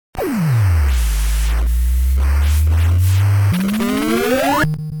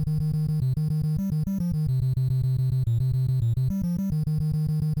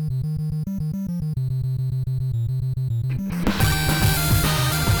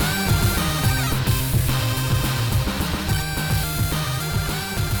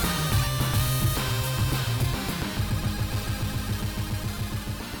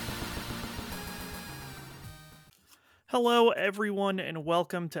Hello, everyone, and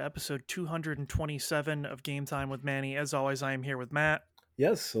welcome to episode 227 of Game Time with Manny. As always, I am here with Matt.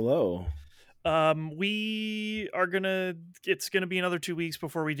 Yes, hello. We are gonna. It's gonna be another 2 weeks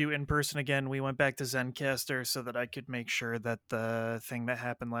before we do in person again. We went back to Zencaster so that I could make sure that the thing that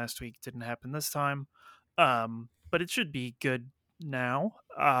happened last week didn't happen this time. But it should be good now.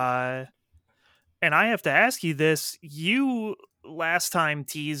 And I have to ask you this: you last time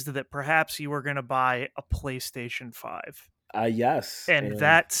teased that perhaps you were gonna buy a PlayStation 5. Yes, And and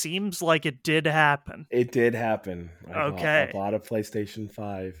that seems like it did happen. it did happen. I Okay. bought a PlayStation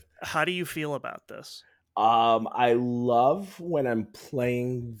 5. How do you feel about this? I love when I'm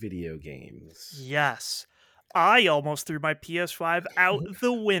playing video games. Yes. I almost threw my PS5 out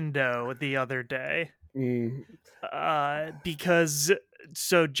the window the other day. Mm, Because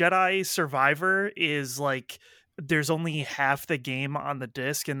so Jedi Survivor is like there's only half the game on the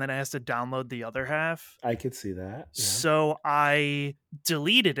disc and then it has to download the other half. I could see that. Yeah. So I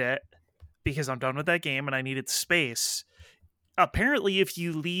deleted it because I'm done with that game and I needed space. Apparently, if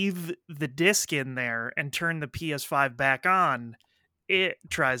you leave the disc in there and turn the PS5 back on, it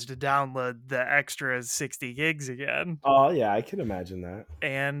tries to download the extra 60 gigs again. Oh, yeah, I can imagine that.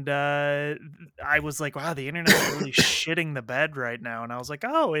 And I was like, wow, the internet's really shitting the bed right now. And I was like,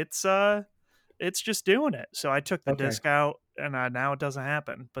 oh, it's just doing it. So I took the Okay. disc out and now it doesn't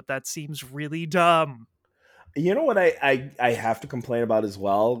happen. But that seems really dumb. You know what I have to complain about as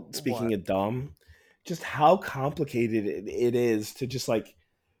well, What? speaking of dumb, just how complicated it is to just like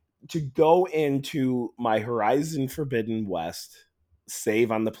to go into my Horizon Forbidden West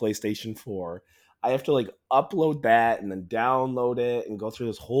save on the PlayStation 4. I have to like upload that and then download it and go through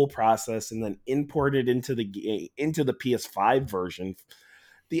this whole process and then import it into the PS5 version.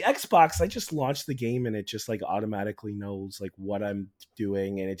 The Xbox, I just launch the game and it just like automatically knows like what I'm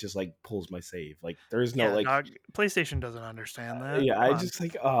doing and it just like pulls my save. Like there's no Yeah, like dog. PlayStation doesn't understand that. yeah, Come I on. just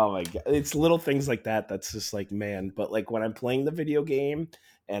like, oh my god, it's little things like that that's just like, man. But like when I'm playing the video game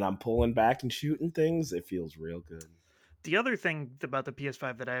and I'm pulling back and shooting things, it feels real good. The other thing about the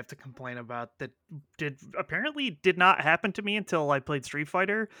PS5 that I have to complain about that did not happen to me until I played Street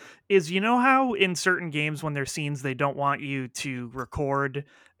Fighter is you know how in certain games when there's scenes they don't want you to record,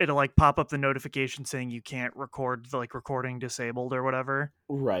 it'll like pop up the notification saying you can't record, like recording disabled or whatever.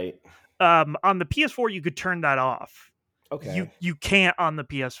 Right. On the PS4 you could turn that off. You Okay. you can't on the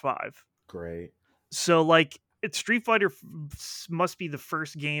PS5. Great. So like it's Street Fighter must be the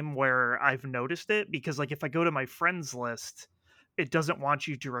first game where I've noticed it because like if I go to my friends list, it doesn't want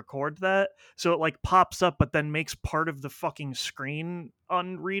you to record that. So it like pops up but then makes part of the fucking screen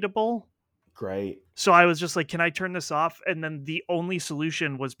unreadable. Great. So I was just like, can I turn this off? And then the only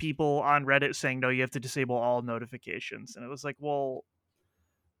solution was people on Reddit saying, no, you have to disable all notifications. And it was like, well,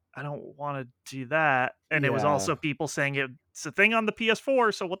 I don't want to do that. And it was Yeah. also people saying it's a thing on the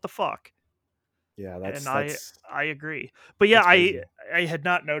PS4, so what the fuck? Yeah, And that's I agree. But yeah, that's crazy. I had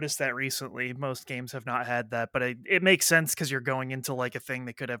not noticed that recently. Most games have not had that, but it makes sense because you're going into like a thing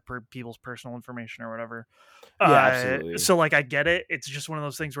that could have people's personal information or whatever. Yeah, absolutely. So like I get it. It's just one of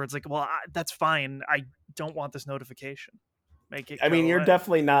those things where it's like, well, that's fine. I don't want this notification. Make it I go mean, you're away.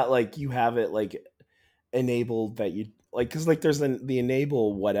 definitely not like you have it like enabled that you like because like there's the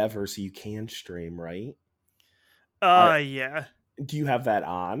enable whatever so you can stream, right? I Yeah. Do you have that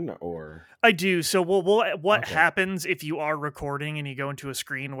on or I do. So, what okay? happens if you are recording and you go into a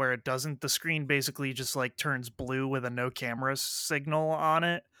screen where it doesn't? The screen basically just like turns blue with a no camera signal on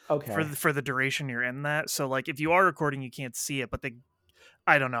it Okay. for the duration you're in that. So, like, if you are recording, you can't see it. But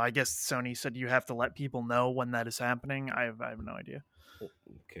I don't know. I guess Sony said you have to let people know when that is happening. I have no idea.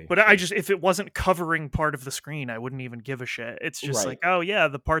 Okay, But I sure. just if it wasn't covering part of the screen, I wouldn't even give a shit. It's just like, Right. oh yeah,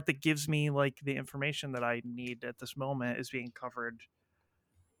 the part that gives me like the information that I need at this moment is being covered.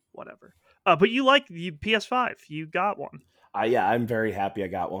 Whatever. But you like the PS5. You got one. Yeah, I'm very happy I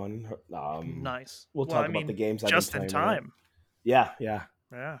got one. Nice. We'll Well, I talk about the mean, games I've been just in playing with it. time. Yeah, yeah.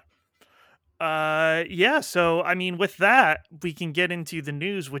 Yeah. Yeah, so I mean with that, we can get into the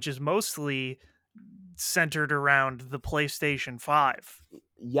news which is mostly centered around the PlayStation 5.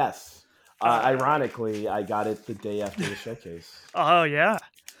 Yes. Uh Ironically, I got it the day after the showcase. oh yeah.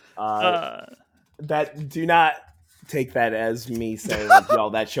 Uh, Uh that do not take that as me saying like, "Yo,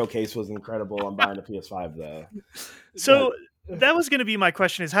 that showcase was incredible. I'm buying a PS5 though." That so that was going to be my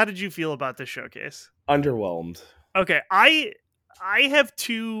question is how did you feel about this showcase? underwhelmed. Okay, I have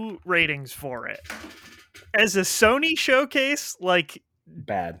two ratings for it. As a Sony showcase, like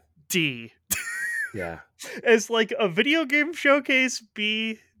Bad. D. Yeah. As like a video game showcase,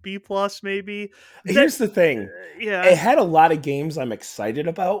 B plus maybe. That Here's the thing. yeah. It had a lot of games I'm excited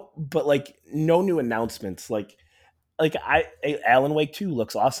about, but like no new announcements. Like Alan Wake 2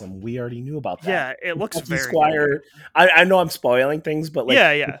 looks awesome. We already knew about that. Yeah, it looks Kentucky very good. Squire. I know I'm spoiling things, but like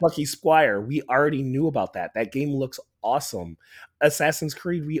Yeah, yeah. Kentucky Squire, we already knew about that. That game looks awesome. Assassin's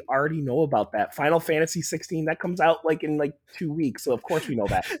Creed, we already know about that. Final Fantasy 16, that comes out like in like 2 weeks, so of course we know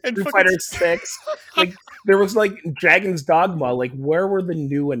that. And Street fucking Fighter 6, like there was like Dragon's Dogma. Like where were the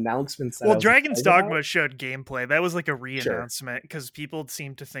new announcements that I well, was Dragon's excited about? Dogma showed gameplay. That was like a Sure. re-announcement because people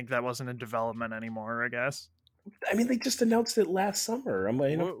seemed to think that wasn't in development anymore, I guess. I mean, they just announced it last summer. I'm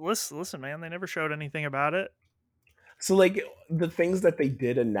like, Listen, man, they never showed anything about it. so like the things that they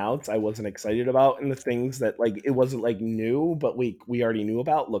did announce, I wasn't excited about, and the things that like it wasn't like new, but we already knew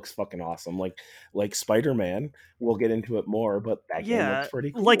about looks fucking awesome. Like Spider Man, we'll get into it more, but that game looks Yeah,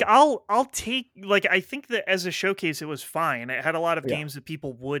 pretty like cool. I'll take like I think that as a showcase it was fine. It had a lot of Yeah. games that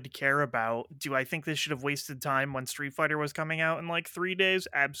people would care about. Do I think they should have wasted time when Street Fighter was coming out in like 3 days?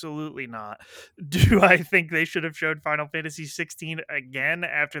 Absolutely not. Do I think they should have showed Final Fantasy 16 again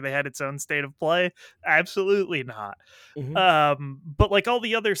after they had its own state of play? Absolutely not. Hmm. But like all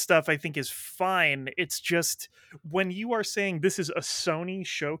the other stuff I think is fine. It's just when you are saying this is a Sony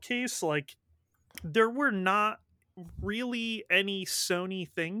showcase, like there were not really any Sony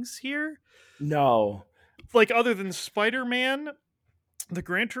things here. No. Like other than Spider-Man, the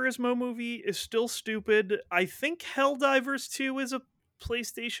Gran Turismo movie is still stupid. I think Helldivers 2 is a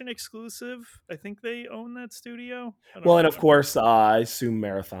PlayStation exclusive. I think they own that studio. I don't Well, and of remember. course, I assume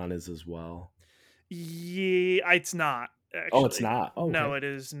Marathon is as well. Yeah, it's not Oh, it's actually. not. Oh, No, okay. it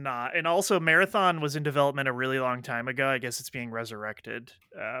is not. And also Marathon was in development a really long time ago. I guess it's being resurrected.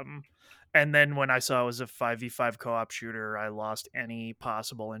 And then when I saw it was a 5v5 co-op shooter, I lost any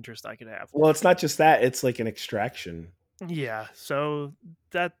possible interest I could have. Well, it's not just that; it's like an extraction. Yeah, so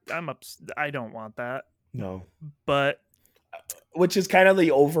that I don't want that. No, But which is kind of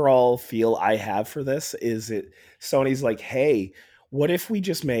the overall feel I have for this. Is it Sony's like, hey, what if we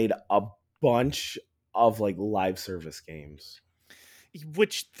just made a bunch of like live service games?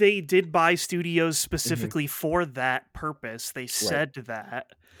 which they did buy studios Hmm. specifically for that purpose. They Right. said that.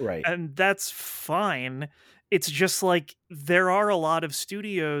 Right. And that's fine. It's just like there are a lot of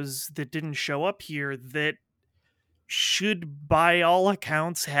studios that didn't show up here that should by all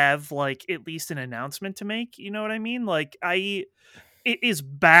accounts have like at least an announcement to make, you know what I mean? Like I it is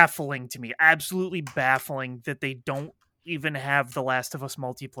baffling to me, absolutely baffling that they don't even have The Last of Us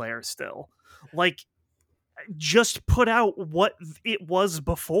multiplayer still. Like just put out what it was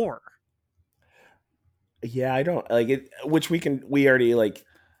before. Yeah, I don't like it, which we already like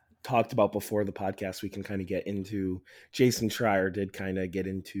talked about before the podcast. We can kind of get into Jason Schreier did kind of get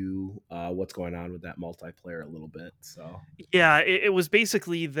into what's going on with that multiplayer a little bit. So Yeah, it was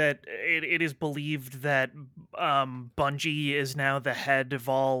basically that it is believed that Bungie is now the head of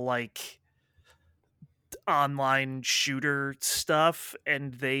all like online shooter stuff,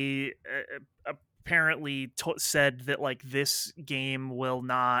 and they apparently said that like this game will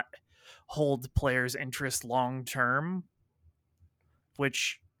not hold players' interest long term,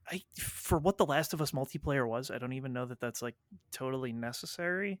 which for what The Last of Us multiplayer was, I don't even know that that's like totally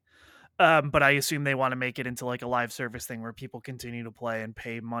necessary. But I assume they want to make it into like a live service thing where people continue to play and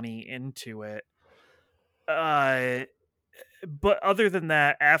pay money into it. Uh, but other than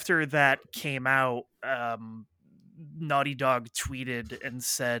that, after that came out, Naughty Dog tweeted and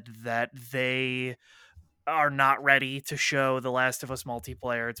said that they are not ready to show The Last of Us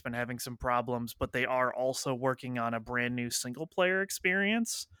multiplayer. It's been having some problems, but they are also working on a brand new single player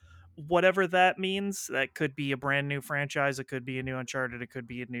experience. Whatever that means, that could be a brand new franchise, it could be a new Uncharted, it could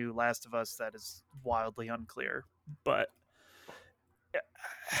be a new Last of Us. That is wildly unclear. But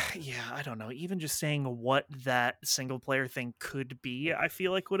yeah, I don't know. Even just saying what that single player thing could be, I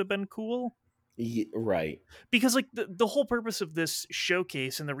feel like would have been cool. right, Because like the whole purpose of this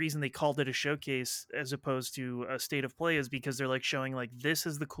showcase and the reason they called it a showcase as opposed to a state of play is because they're like showing like this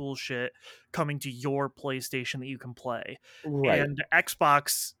is the cool shit coming to your PlayStation that you can play. right. And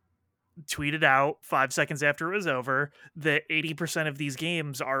Xbox tweeted out 5 seconds after it was over that 80% of these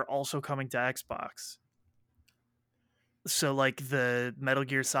games are also coming to Xbox. So like the Metal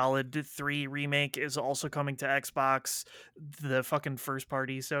Gear Solid 3 remake is also coming to Xbox. The fucking first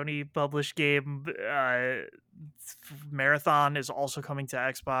party Sony published game Marathon is also coming to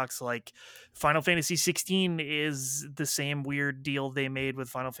Xbox. Like Final Fantasy 16 is the same weird deal they made with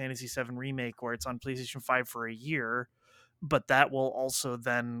Final Fantasy 7 remake where it's on PlayStation 5 for a year, but that will also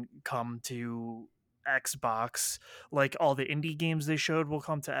then come to Xbox. Like all the indie games they showed will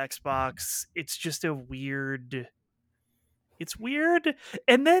come to Xbox. It's just a weird It's weird.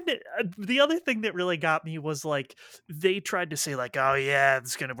 And then the other thing that really got me was like they tried to say like, "Oh yeah,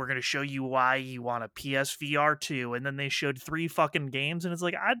 we're gonna show you why you want a PSVR 2," and then they showed 3 fucking games, and it's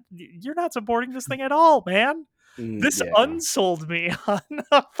like, you're not supporting this thing at all, man. This Yeah. unsold me on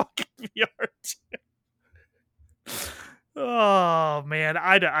a fucking VR. Oh man,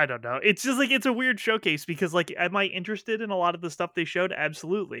 I don't know. It's just like it's a weird showcase because like am I interested in a lot of the stuff they showed?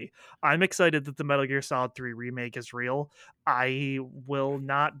 Absolutely. I'm excited that the Metal Gear Solid 3 remake is real. I will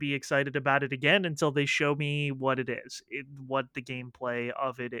not be excited about it again until they show me what it is, what the gameplay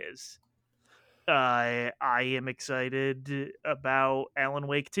of it is. I am excited about Alan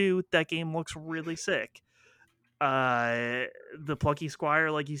Wake 2. That game looks really sick. Uh the Plucky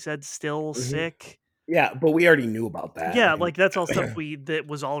Squire, like you said, still Mhm. sick. Yeah, but we already knew about that. Yeah, I mean, like that's all stuff that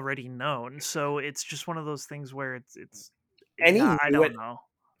was already known. So it's just one of those things where it's yeah, any I new don't know.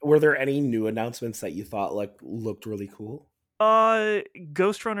 were there any new announcements that you thought like looked really cool? Uh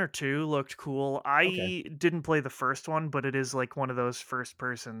Ghost Runner 2 looked cool. Okay. I didn't play the first one, but it is like one of those first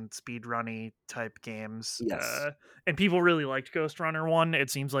person speed runny type games. Yes. And people really liked Ghost Runner 1.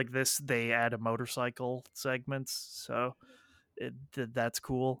 It seems like this they add a motorcycle segments, so that's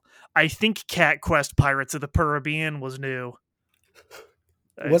cool. I think Cat Quest Pirates of the Caribbean was new.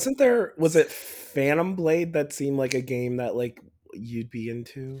 Uh, Was it Phantom Blade that seemed like a game that like you'd be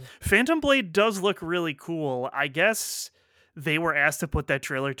into? Phantom Blade does look really cool. I guess they were asked to put that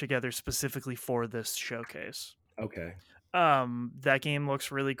trailer together specifically for this showcase. Okay. That game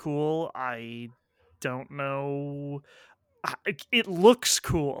looks really cool. I don't know. It looks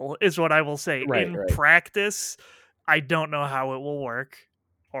cool, is what I will say. Right, In right. practice, I don't know how it will work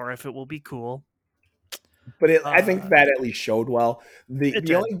or if it will be cool. But I think Uh, that at least showed well. it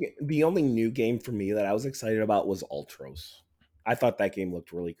did. The only new game for me that I was excited about was Ultros. I thought that game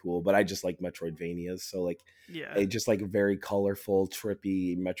looked really cool, but I just like Metroidvanias, so like Yeah. a just like very colorful,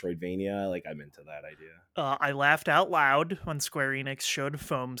 trippy Metroidvania. Like I'm into that idea. I laughed out loud when Square Enix showed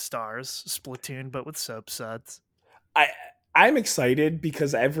Foam Stars, Splatoon, but with soap suds. I I'm excited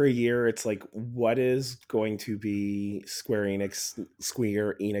because every year it's like, what is going to be Square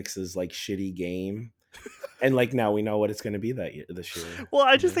Enix's like shitty game? And like now we know what it's going to be this year. Well,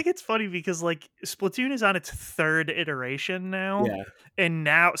 I You just know? think it's funny because like Splatoon is on its third iteration now, Yeah. and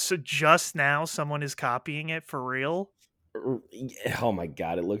now so just now someone is copying it for real. Oh my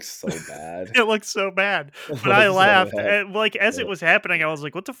god, it looks so bad. It looks so bad, It but I looks so laughed. bad. And like as it Yeah. was happening, I was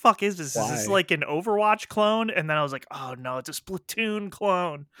like, "What the fuck is this? Is this Why? like an Overwatch clone?" And then I was like, "Oh no, it's a Splatoon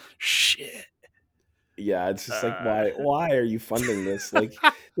clone." Shit. Yeah, it's just like Uh, why are you funding this? Like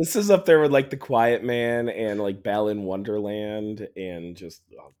this is up there with like The Quiet Man and like Balan Wonderland and just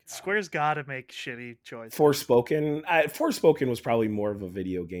oh god. Square's got to make shitty choices. Forspoken was probably more of a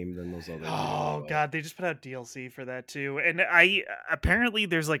video game than those other two, Oh but god, they just put out DLC for that too. And I apparently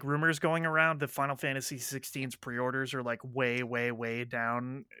there's like rumors going around that Final Fantasy 16's pre-orders are like way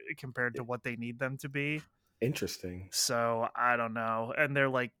down compared to what they need them to be. interesting. So, I don't know. And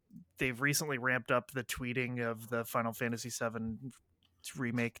they've recently ramped up the tweeting of the Final Fantasy 7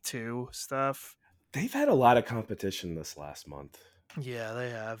 remake 2 stuff. They've had a lot of competition this last month. Yeah, they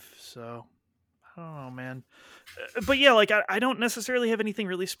have. So, I don't know, man. But yeah, like I don't necessarily have anything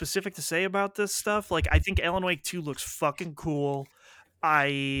really specific to say about this stuff. Like I think Alan Wake 2 looks fucking cool.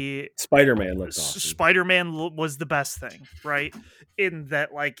 I Spider-Man looked awesome. Spider-Man was the best thing, right? In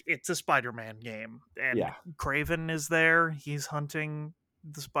that like it's a Spider-Man game and Yeah. Craven is there. He's hunting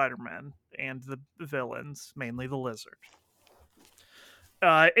the Spider-Man and the villains, mainly the lizard.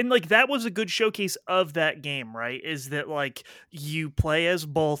 And like that was a good showcase of that game, right? Is that like you play as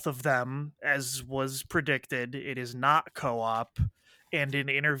both of them as was predicted. It is not co-op, and in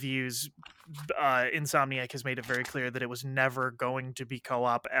interviews, Insomniac has made it very clear that it was never going to be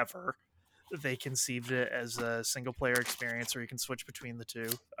co-op ever. They conceived it as a single player experience where you can switch between the two.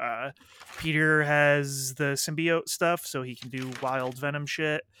 Peter has the symbiote stuff, so he can do wild venom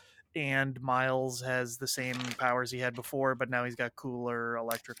shit, and Miles has the same powers he had before, but now he's got cooler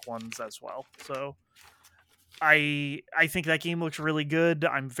electric ones as well. So I think that game looks really good.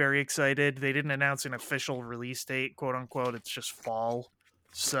 I'm very excited. They didn't announce an official release date, quote unquote. It's just fall.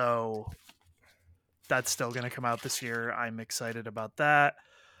 So that's still going to come out this year. I'm excited about that.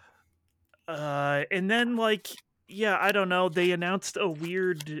 And then like yeah, I don't know. They announced a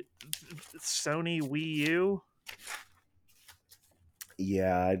weird Sony Wii U.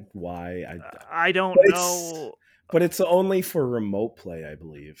 Yeah, why? I don't But know. it's only for remote play, I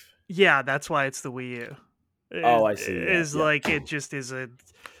believe. Yeah, that's why it's the Wii U. Oh, I see. Yeah, Is yeah. like it just is a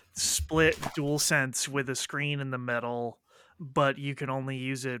split dual sense with a screen in the middle but you can only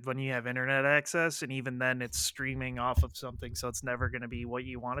use it when you have internet access, and even then, it's streaming off of something, so it's never going to be what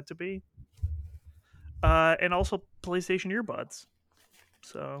you want it to be. And also PlayStation earbuds.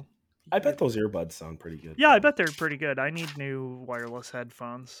 So you I can bet get. those earbuds sound pretty good Yeah, I though. bet they're pretty good. I need new wireless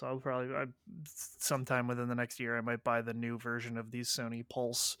headphones, so I'll probably sometime within the next year I might buy the new version of these Sony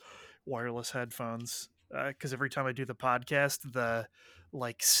Pulse wireless headphones. Because every time I do the podcast, the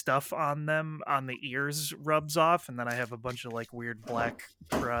like stuff on them on the ears rubs off, and then I have a bunch of like weird black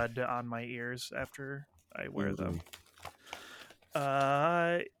crud on my ears after I wear Mm-mm. them.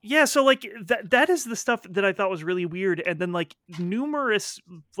 Yeah, so like that is the stuff that I thought was really weird, and then like numerous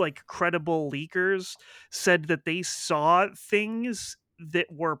like credible leakers said that they saw things that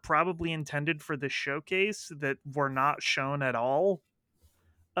were probably intended for the showcase that were not shown at all,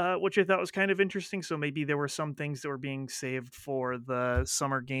 which I thought was kind of interesting. So maybe there were some things that were being saved for the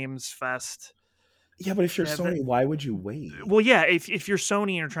Summer Games Fest. Yeah, but if you're That Sony, why would you wait? well, yeah, if you're Sony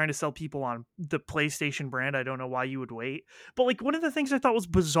and you're trying to sell people on the PlayStation brand, I don't know why you would wait. But like one of the things I thought was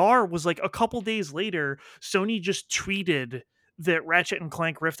bizarre was like a couple days later, Sony just tweeted that Ratchet and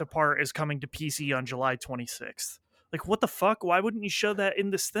Clank Rift Apart is coming to PC on July 26th. Like what the fuck? Why wouldn't you show that in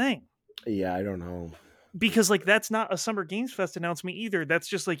this thing? Yeah, I don't know. Because like that's not a Summer Games Fest announcement either. That's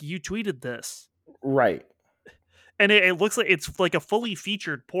just like you tweeted this. Right. And it looks like it's like a fully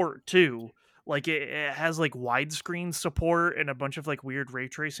featured port too. Like it has like widescreen support and a bunch of like weird ray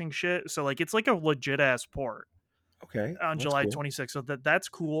tracing shit. So like it's like a legit ass port Okay, on that's July cool. 26th. So that's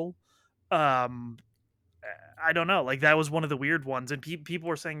cool. Um I don't know. Like that was one of the weird ones, and people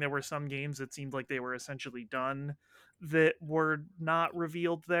were saying there were some games that seemed like they were essentially done that were not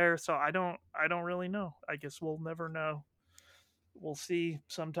revealed there. So I don't really know. I guess we'll never know. We'll see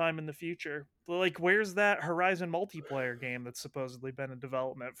sometime in the future. But like, where's that Horizon multiplayer game that's supposedly been in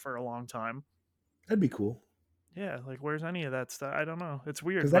development for a long time? That'd be cool Yeah, like where's any of that stuff? I don't know. It's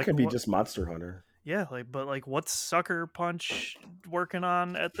weird. because that Like could be what? just Monster Hunter. Yeah, like but like what's Sucker Punch working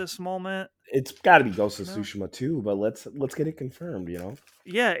on at this moment? It's got to be Ghost of You know? Tsushima too, but let's get it confirmed.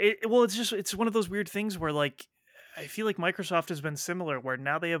 Yeah. Well, it's just it's one of those weird things where like I feel like Microsoft has been similar, where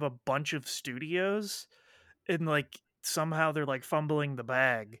now they have a bunch of studios, and like somehow they're like fumbling the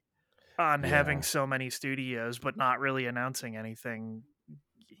bag on having Yeah, so many studios but not really announcing anything.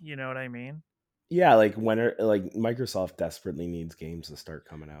 You know what I mean? yeah. Like like Microsoft desperately needs games to start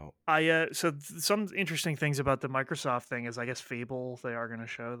coming out. Some interesting things about the Microsoft thing is I guess Fable they are going to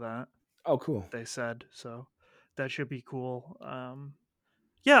show that Oh, cool. they said so that should be cool.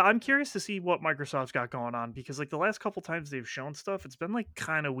 Yeah, I'm curious to see what Microsoft's got going on because like the last couple times they've shown stuff, it's been like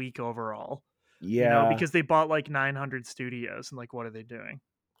kind of weak overall. You know, Yeah, because they bought like 900 studios and like what are they doing?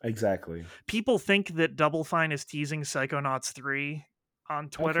 exactly. People think that Double Fine is teasing Psychonauts 3 on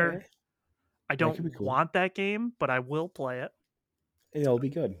Twitter. Okay, I that could be don't cool. want that game, but I will play it. And it'll be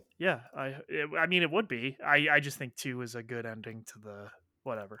good. Yeah, I mean, it would be. I just think 2 is a good ending to the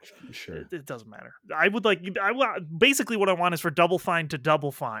whatever. Sure. It doesn't matter. I would like. Basically what I want is for Double Fine to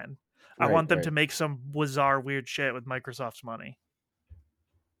Double Fine. I Right, want them right. to make some bizarre weird shit with Microsoft's money.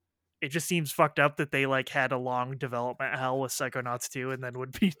 It just seems fucked up that they like had a long development hell with Psychonauts 2 and then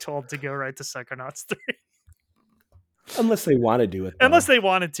would be told to go right to Psychonauts 3. Unless they want to do it Unless though. they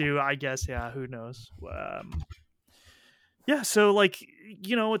wanted to, I guess. Yeah, who knows? Yeah, so like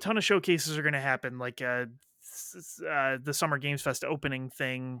a ton of showcases are going to happen. Like the Summer Games Fest opening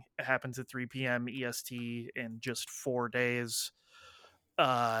thing happens at 3 p.m. EST in just 4 days.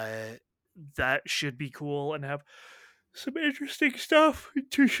 Uh, that should be cool and have some interesting stuff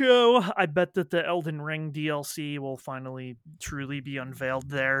to show. I bet that the Elden Ring DLC will finally truly be unveiled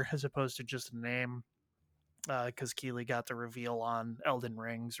there, as opposed to just a name. Because Keeley got the reveal on Elden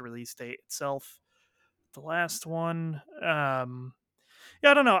Ring's release date itself. The last one, yeah,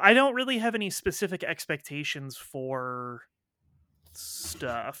 I don't know. I don't really have any specific expectations for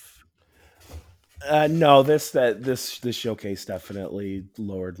stuff. No, this showcase definitely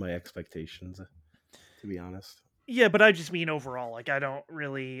lowered my expectations. To be honest. Yeah, but I just mean overall. Like, I don't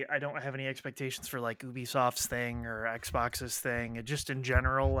have any expectations for like Ubisoft's thing or Xbox's thing. Just in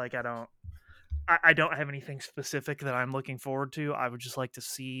general, like, I don't have anything specific that I'm looking forward to. I would just like to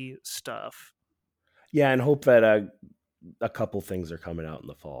see stuff. Yeah, and hope that a couple things are coming out in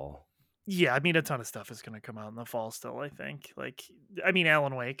the fall. Yeah, I mean, a ton of stuff is going to come out in the fall still, I think. Like, I mean,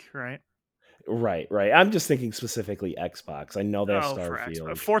 Alan Wake, right? Right, right. I'm just thinking specifically Xbox. I know they have Oh, for Xbox.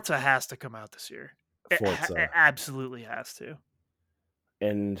 Starfield, Forza has to come out this year. It Forza, absolutely has to.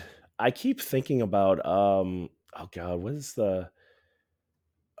 and I keep thinking about oh god, what is the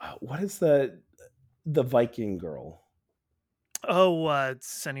Viking girl? Oh,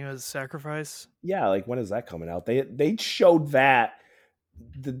 Senua's Sacrifice. Yeah, like when is that coming out? They showed that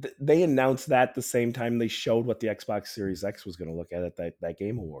they announced that the same time they showed what the Xbox Series X was going to look at that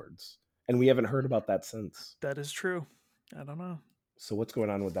Game Awards, and we haven't heard about that since. That is true. I don't know. So what's going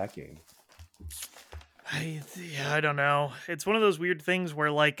on with that game? Yeah, I don't know. It's one of those weird things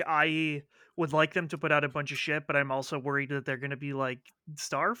where like I would like them to put out a bunch of shit, but I'm also worried that they're gonna be like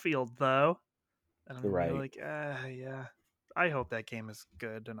Starfield though. And I'm gonna be Right. like, yeah. I hope that game is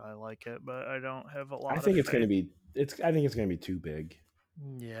good and I like it, but I don't have a I lot of think it's going to faith. be I think it's going to be too big.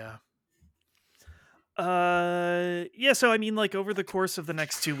 Yeah. Yeah, so I mean, like over the course of the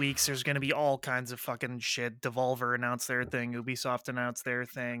next 2 weeks, there's gonna be all kinds of fucking shit. Devolver announced their thing, Ubisoft announced their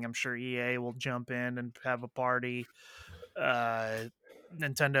thing. I'm sure EA will jump in and have a party. Uh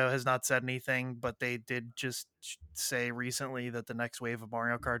Nintendo has not said anything, but they did just say recently that the next wave of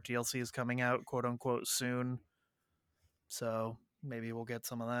Mario Kart DLC is coming out, quote unquote, soon. So maybe we'll get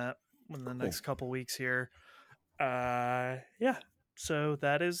some of that in the Cool. next couple weeks here. Yeah. So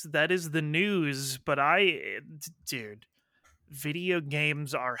that is the news. But dude, video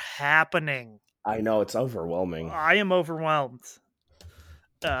games are happening. I know it's overwhelming. I am overwhelmed.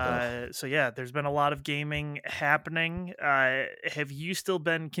 Ugh. So yeah, there's been a lot of gaming happening. Have you still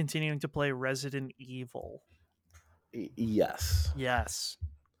been continuing to play Resident Evil? Yes, Yes.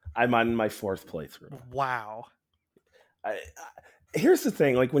 I'm on my fourth playthrough. Wow. Here's the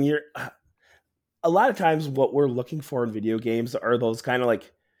thing: like when you're a lot of times, what we're looking for in video games are those kind of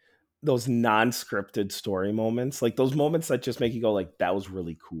like those non-scripted story moments, like those moments that just make you go like, "That was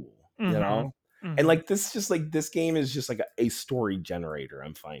really cool," you Mm-hmm. know. And Mm-hmm. like this, just like this game is just like a story generator.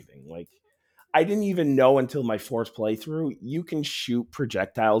 I'm finding like I didn't even know until my fourth playthrough you can shoot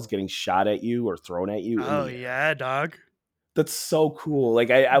projectiles getting shot at you or thrown at you in Oh the air. yeah, dog. That's so cool.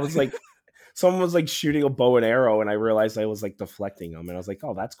 Like I was like, someone was like shooting a bow and arrow, and I realized I was like deflecting them, and I was like,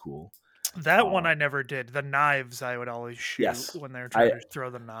 oh, that's cool. That one Uh, I never did. The knives I would always shoot yes, when they're trying I, to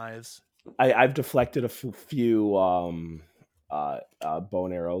throw the knives. I've deflected a few bow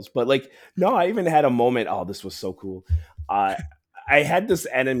and arrows, but like no, I even had a moment. Oh, this was so cool. Uh, I had this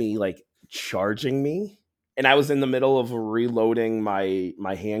enemy like charging me, and I was in the middle of reloading my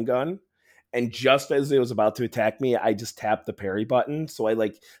handgun. And just as it was about to attack me, I just tapped the parry button. So I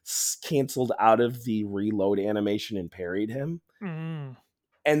like canceled out of the reload animation and parried him. Mm,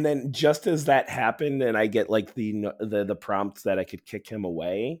 And then just as that happened, and I get like the prompts that I could kick him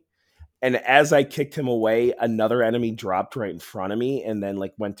away, and as I kicked him away, another enemy dropped right in front of me and then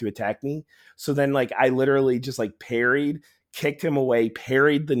like went to attack me. So then like I literally just like parried, kicked him away,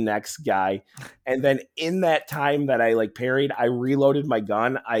 parried the next guy. And then in that time that I like parried, I reloaded my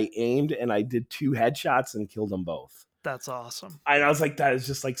gun, I aimed, and I did two headshots and killed them both. that's awesome. And I was like, that is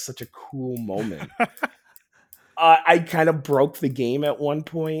just like such a cool moment. I kind of broke the game at one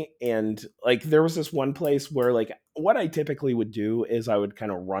point, and like there was this one place where like what I typically would do is I would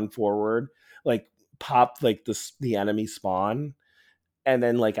kind of run forward, like pop like the enemy spawn, and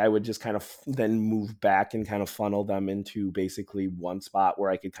then like I would just kind of then move back and kind of funnel them into basically one spot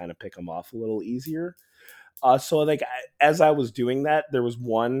where I could kind of pick them off a little easier. So like as I was doing that, there was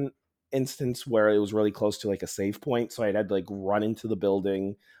one instance where it was really close to like a save point, so I had to like run into the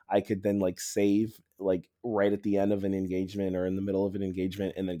building. I could then like save like right at the end of an engagement or in the middle of an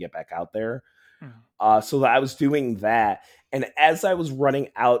engagement and then get back out there. Mm, So that I was doing that, and as I was running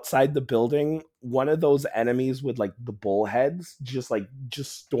outside the building, one of those enemies with like the bullheads just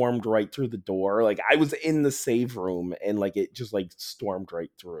stormed right through the door. Like I was in the save room and like it just like stormed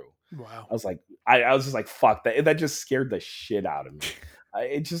right through. wow. I was like, I was just like, fuck that. That just scared the shit out of me.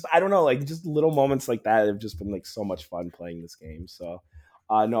 It just, I don't know, like just little moments like that have just been like so much fun playing this game. So,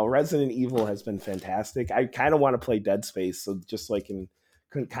 no, Resident Evil has been fantastic. I kind of want to play Dead Space, so just so I can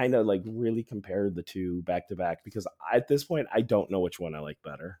kind of like really compare the two back to back because at this point I don't know which one I like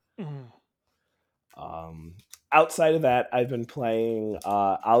better. Mm. Um, Outside of that, I've been playing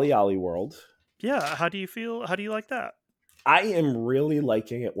Oli Oli World. Yeah, how do you feel? How do you like that? I am really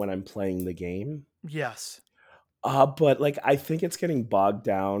liking it when I'm playing the game. Yes. But like I think it's getting bogged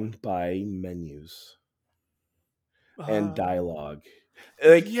down by menus and Uh, dialogue.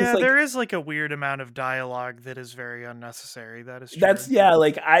 Like cuz yeah, like there is like a weird amount of dialogue that is very unnecessary. That is that's true. yeah,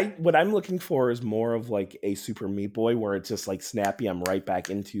 like I what I'm looking for is more of like a Super Meat Boy where it's just like snappy. I'm right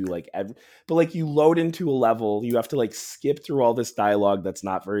back into like but like you load into a level, you have to like skip through all this dialogue that's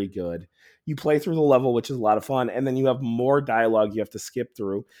not very good. You play through the level, which is a lot of fun, and then you have more dialogue you have to skip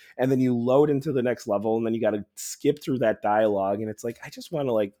through, and then you load into the next level, and then you got to skip through that dialogue, and it's like I just want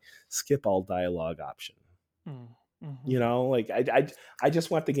to like skip all dialogue option. Mm. Mm-hmm. You know, like I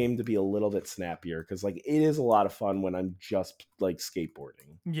just want the game to be a little bit snappier because like it is a lot of fun when I'm just like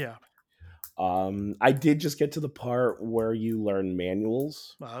skateboarding. Yeah. I did just get to the part where you learn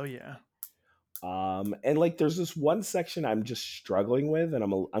manuals. Oh yeah. And like there's this one section I'm just struggling with, and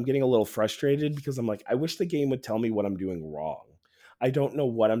I'm getting a little frustrated because I'm like, I wish the game would tell me what I'm doing wrong. I don't know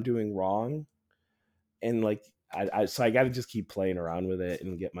what I'm doing wrong, and like so I got to just keep playing around with it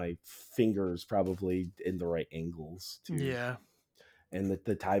and get my fingers probably in the right angles to Yeah. and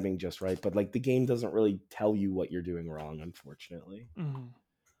the timing just right. But like the game doesn't really tell you what you're doing wrong, unfortunately. Mm-hmm.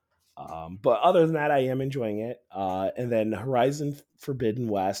 But other than that, I am enjoying it. And then Horizon Forbidden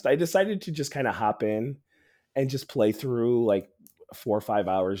West, I decided to just kind of hop in and just play through like 4 or 5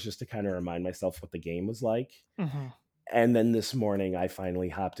 hours just to kind of remind myself what the game was like. Mm-hmm. And then this morning, I finally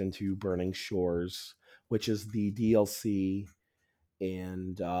hopped into Burning Shores, which is the DLC,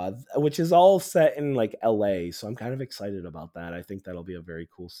 and which is all set in like LA. So I'm kind of excited about that. I think that'll be a very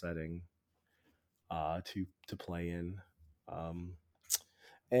cool setting to play in. Um,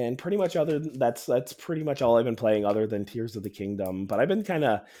 and pretty much that's pretty much all I've been playing other than Tears of the Kingdom. But I've been kind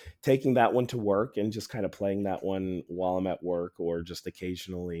of taking that one to work and just kind of playing that one while I'm at work or just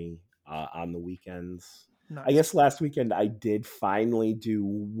occasionally on the weekends. I Nice. guess last weekend I did finally do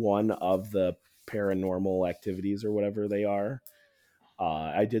one of the paranormal activities or whatever they are.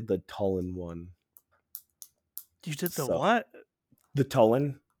 I did the Tullen one. You did the So what? the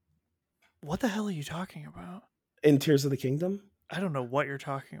Tullen What the hell are you talking about? in Tears of the Kingdom, I don't know what you're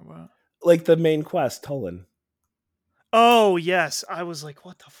talking about. like the main quest, Tullen. Oh yes, I was like,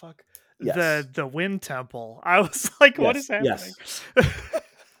 what the fuck? Yes, The Wind Temple. I was like, what is yes, happening? yes,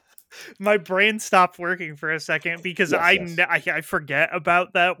 My brain stopped working for a second because yes, yes. I forget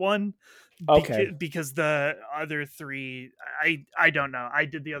about that one Okay. because the other three I don't know. I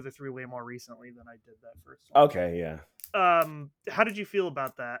did the other three way more recently than I did that first one. Okay, yeah. How did you feel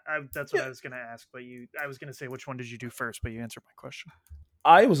about that? That's what Yeah, I was gonna ask, but you I was gonna say which one did you do first, but you answered my question.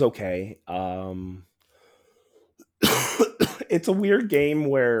 I was okay. It's a weird game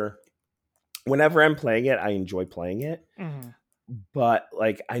where whenever I'm playing it, I enjoy playing it, Hmm. but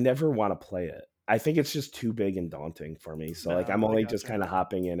like I never want to play it. I think it's just too big and daunting for me. So like I'm No, I only got just you. kind of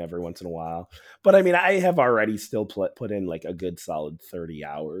hopping in every once in a while. But I mean, I have already still put in like a good solid 30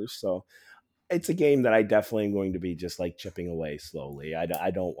 hours. So it's a game that I definitely am going to be just like chipping away slowly. I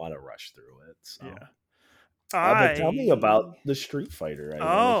don't want to rush through it. So Yeah. but tell me about I the Street Fighter. I want to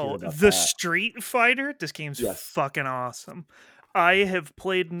hear Oh, about the that. Street Fighter? This game's Yes. fucking awesome. I have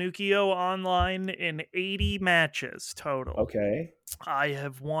played Nukio online in 80 matches total. Okay. I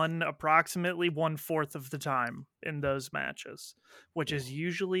have won approximately one fourth of the time in those matches, which is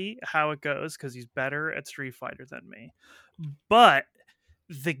usually how it goes because he's better at Street Fighter than me. But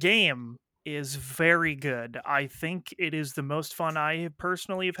the game is very good. I think it is the most fun I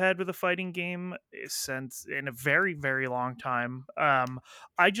personally have had with a fighting game since in a very, very long time.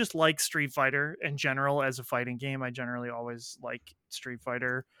 I just like Street Fighter in general as a fighting game. I generally always like Street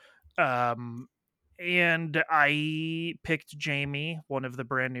Fighter. Um, and I picked Jamie, one of the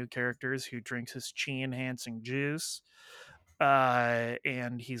brand new characters who drinks his chi enhancing juice.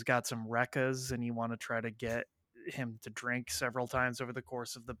 And he's got some Rekkas, and you want to try to get him to drink several times over the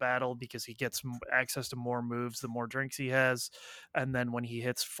course of the battle because he gets access to more moves the more drinks he has. And then when he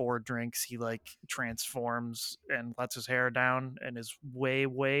hits 4 drinks, he like transforms and lets his hair down and is way,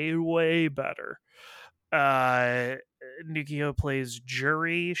 way, way better. uh Nukio plays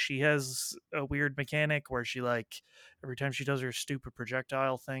Jury. She has a weird mechanic where she like every time she does her stupid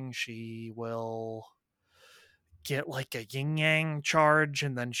projectile thing, she will get like a yin yang charge,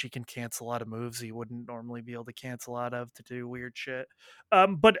 and then she can cancel out of moves that you wouldn't normally be able to cancel out of to do weird shit.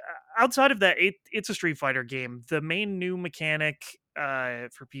 But outside of that, it's a Street Fighter game. The main new mechanic,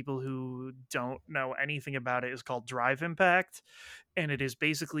 for people who don't know anything about it, is called Drive Impact, and it is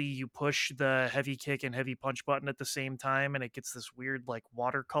basically you push the heavy kick and heavy punch button at the same time, and it gets this weird like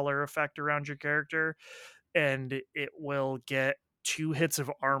watercolor effect around your character, and it will get 2 hits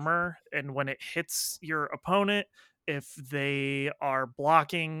of armor, and when it hits your opponent, if they are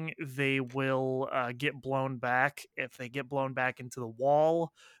blocking, they will get blown back. If they get blown back into the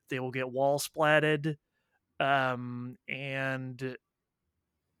wall, they will get wall splatted. And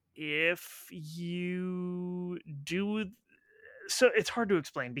if you do, so it's hard to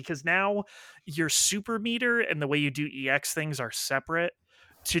explain because now your super meter and the way you do EX things are separate.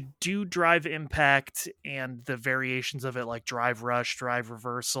 To do drive impact and the variations of it, like drive rush, drive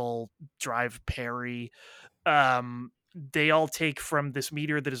reversal, drive parry, they all take from this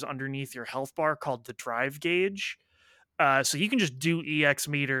meter that is underneath your health bar called the drive gauge. So you can just do EX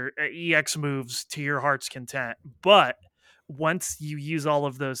moves to your heart's content. But once you use all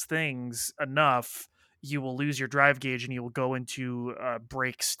of those things enough, you will lose your drive gauge and you will go into a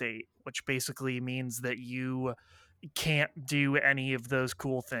break state, which basically means that you can't do any of those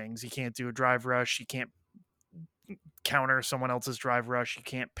cool things. You can't do a drive rush. You can't counter someone else's drive rush. You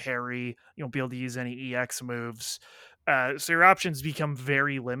can't parry. You won't be able to use any EX moves. So your options become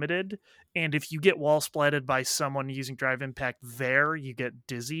very limited. And if you get wall splatted by someone using drive impact there, you get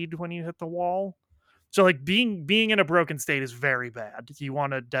dizzied when you hit the wall. So like being in a broken state is very bad. You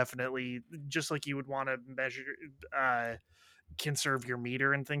want to definitely, just like you would want to measure, uh, conserve your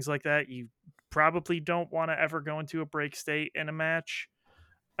meter and things like that. You probably don't want to ever go into a break state in a match.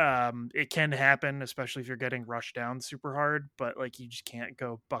 It can happen, especially if you're getting rushed down super hard, but like you just can't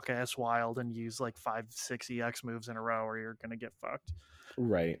go buck ass wild and use like 5 6 EX moves in a row or you're gonna get fucked.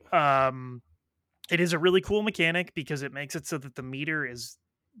 Right. um it is a really cool mechanic because it makes it so that the meter is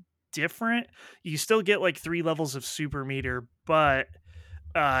different. You still get like 3 levels of super meter, but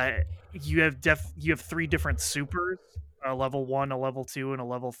uh you have 3 different supers, a level 1, a level 2, and a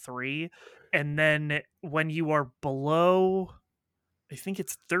level 3. And then when you are below, I think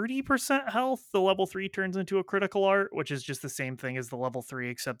it's 30% health, the level 3 turns into a critical art, which is just the same thing as the level 3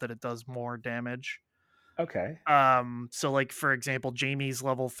 except that it does more damage. Okay. So like for example, Jamie's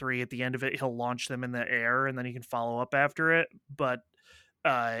level 3, at the end of it he'll launch them in the air and then he can follow up after it, but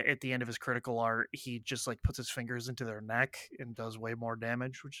at the end of his critical art he just like puts his fingers into their neck and does way more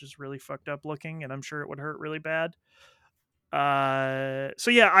damage, which is really fucked up looking, and I'm sure it would hurt really bad. So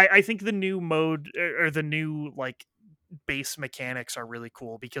yeah, I think the new mode, or the new like base mechanics, are really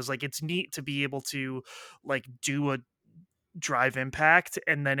cool because like it's neat to be able to like do a drive impact,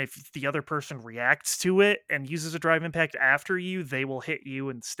 and then if the other person reacts to it and uses a drive impact after you, they will hit you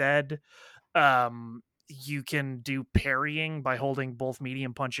instead. You can do parrying by holding both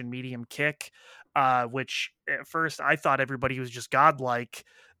medium punch and medium kick, which at first I thought everybody was just godlike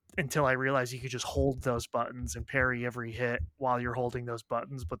until I realized you could just hold those buttons and parry every hit while you're holding those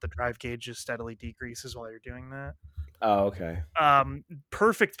buttons, but the drive gauge just steadily decreases while you're doing that. Oh, okay.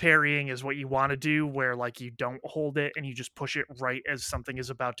 Perfect parrying is what you want to do, where like you don't hold it and you just push it right as something is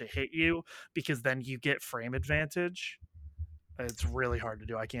about to hit you, because then you get frame advantage. It's really hard to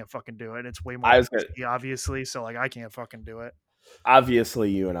do. I can't fucking do it. It's way more I was gonna, risky, obviously, so like I can't fucking do it.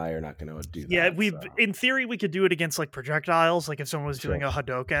 obviously you and I are not going to do Yeah, that. we, So in theory we could do it against like projectiles. Like if someone was doing sure. a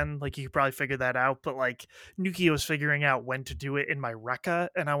Hadoken, like you could probably figure that out. But like Nuki was figuring out when to do it in my Rekka,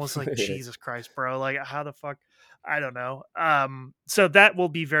 and I was like, Jesus Christ, bro! Like how the fuck? I don't know. So that will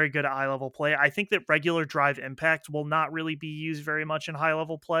be very good at high level play. I think that regular drive impact will not really be used very much in high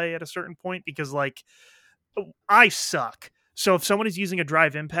level play at a certain point because like I suck. So if someone is using a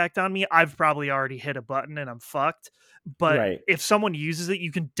drive impact on me, I've probably already hit a button and I'm fucked. But Right. if someone uses it,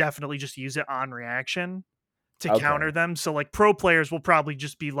 you can definitely just use it on reaction to Okay. counter them. So like pro players will probably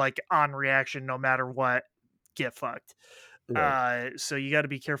just be like on reaction no matter what, get fucked. Right. So you got to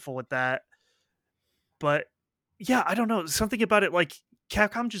be careful with that. But yeah, I don't know, something about it, like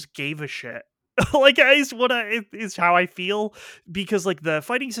Capcom just gave a shit. Like is how I feel, because like the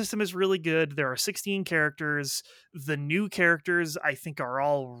fighting system is really good. There are 16 characters. The new characters I think are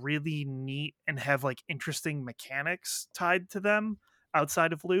all really neat and have like interesting mechanics tied to them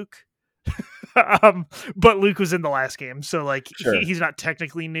outside of Luke. um, but Luke was in the last game, so like Sure. he's not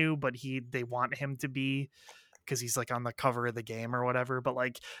technically new, but they want him to be because he's like on the cover of the game or whatever. But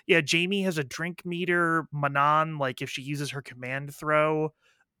like, yeah, Jamie has a drink meter. Manon, like if she uses her command throw,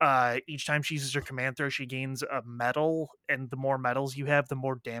 each time she uses her command throw, she gains a medal, and the more medals you have, the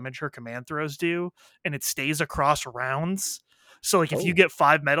more damage her command throws do, and it stays across rounds. So like if you Oh, get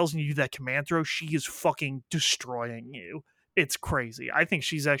 5 medals and you do that command throw, she is fucking destroying you. It's crazy. I think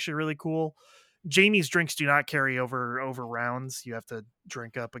she's actually really cool. Jamie's drinks do not carry over rounds. You have to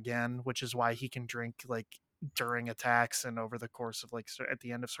drink up again, which is why he can drink like during attacks and over the course of like at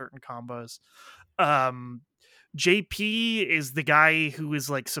the end of certain combos. Um JP is the guy who is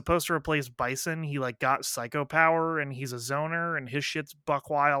like supposed to replace Bison. He like got psycho power and he's a zoner and his shit's buck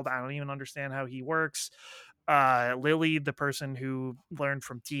wild. I don't even understand how he works. Lily, the person who learned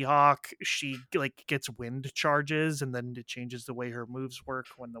from T-Hawk, she like gets wind charges and then it changes the way her moves work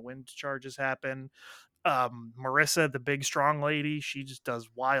when the wind charges happen. Marissa, the big strong lady, she just does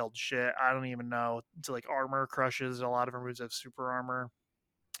wild shit. I don't even know. It's like armor crushes. A lot of her moves have super armor.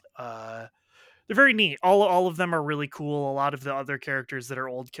 Uh they're very neat. All of them are really cool. A lot of the other characters that are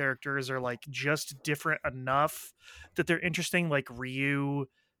old characters are like just different enough that they're interesting. Like Ryu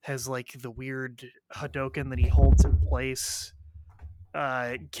has like the weird Hadoken that he holds in place.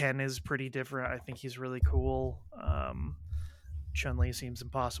 Ken is pretty different. I think he's really cool. Chun-Li seems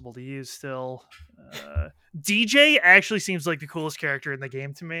impossible to use still. DJ actually seems like the coolest character in the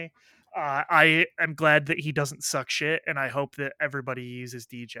game to me. I am glad that he doesn't suck shit, and I hope that everybody uses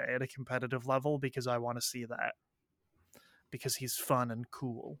DJ at a competitive level because I want to see that, because he's fun and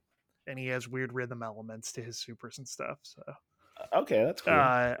cool, and he has weird rhythm elements to his supers and stuff. So Okay, that's cool.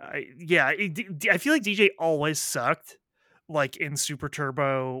 I feel like DJ always sucked. Like in Super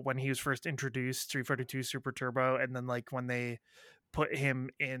Turbo when he was first introduced, Street Fighter 2 Super Turbo, and then like when they put him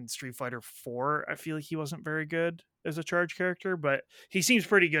in Street Fighter 4, I feel like he wasn't very good as a charge character, but he seems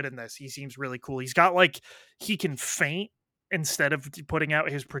pretty good in this. He seems really cool. He's got like he can feint instead of putting out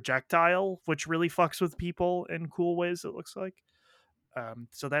his projectile, which really fucks with people in cool ways, it looks like.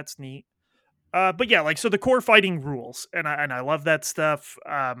 So that's neat. But yeah, like so the core fighting rules, and I love that stuff.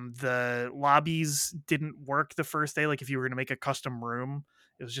 The lobbies didn't work the first day. Like if you were gonna make a custom room,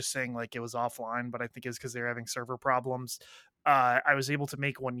 it was just saying like it was offline. But I think it's because they're having server problems. I was able to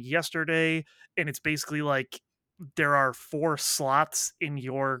make one yesterday, and it's basically like there are 4 slots in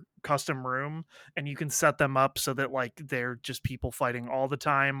your custom room, and you can set them up so that like they're just people fighting all the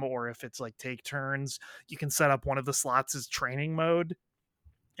time, or if it's like take turns, you can set up one of the slots as training mode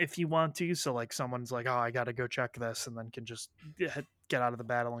if you want to. So like someone's like, oh, I gotta go check this, and then can just get out of the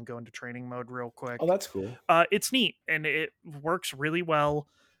battle and go into training mode real Oh, quick. that's cool. It's neat and it works really well.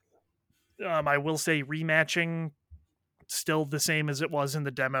 I will say rematching still the same as it was in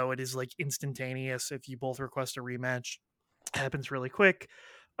the demo. It is like instantaneous if you both request a rematch. Happens really quick.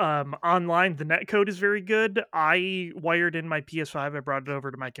 Online, the net code is very good. I wired in my PS5. I brought it over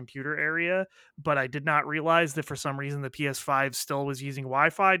to my computer area, but I did not realize that for some reason the PS5 still was using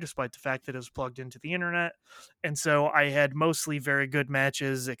Wi-Fi, despite the fact that it was plugged into the internet. And so I had mostly very good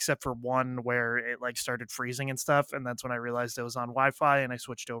matches, except for one where it like started freezing and stuff. And that's when I realized it was on Wi-Fi, and I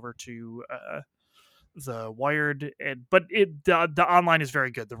switched over to the wired. But the online is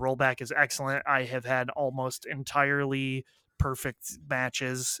very good. The rollback is excellent. I have had almost entirely perfect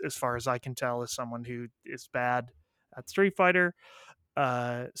matches as far as I can tell as someone who is bad at Street Fighter.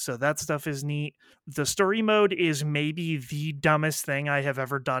 So that stuff is neat. The story mode is maybe the dumbest thing I have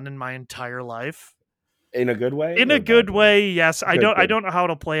ever done in my entire life. In a good way In or a a bad good way? way, yes. I Good, don't I good. don't know how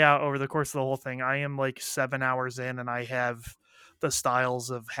it'll play out over the course of the whole thing. I am like 7 hours in, and I have the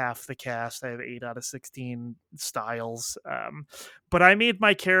styles of half the cast. I have 8 out of 16 styles. But I made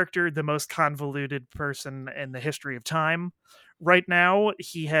my character the most convoluted person in the history of time. Right now,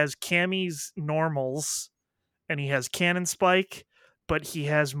 he has Cammy's normals and he has Cannon Spike, but he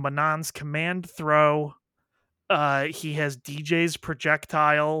has Manon's command throw. He has DJ's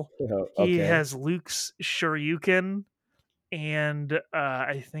projectile. He Okay. has Luke's Shoryuken, and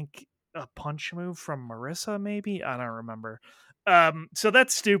I think a punch move from Marissa, maybe? I don't remember. So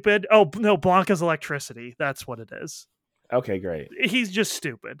that's stupid. Oh no, Blanca's electricity. That's what it is. Okay, great. He's just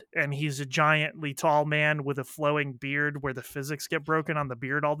stupid, and he's a giantly tall man with a flowing beard where the physics get broken on the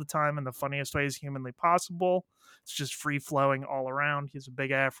beard all the time in the funniest ways humanly possible. It's just free flowing all around. He's a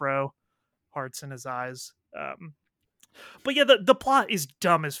big afro, hearts in his eyes. But yeah, the plot is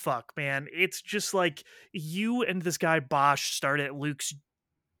dumb as fuck, man. It's just like you and this guy Bosch start at Luke's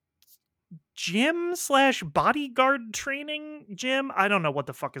gym slash bodyguard training gym. I don't know what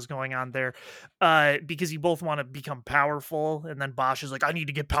the fuck is going on there. Because you both want to become powerful, and then Bosch is like, I need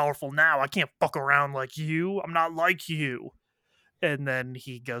to get powerful now. I can't fuck around like you. I'm not like you. And then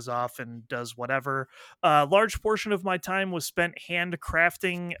he goes off and does whatever. A large portion of my time was spent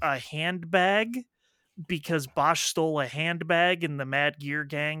handcrafting a handbag because Bosch stole a handbag, and the Mad Gear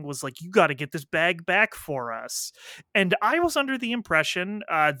gang was like, you got to get this bag back for us. And I was under the impression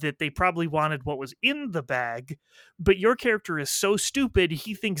that they probably wanted what was in the bag, but your character is so stupid,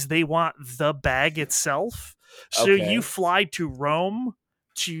 he thinks they want the bag itself. So you Okay. fly to Rome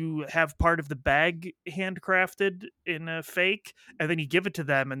to have part of the bag handcrafted in a fake, and then you give it to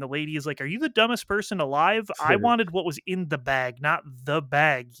them, and the lady is like, are you the dumbest person alive? I wanted what was in the bag, not the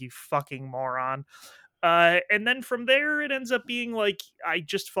bag, you fucking moron. And then from there, it ends up being like I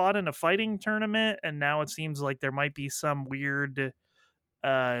just fought in a fighting tournament, and now it seems like there might be some weird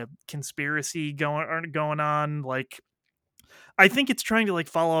conspiracy going on. Like I think it's trying to like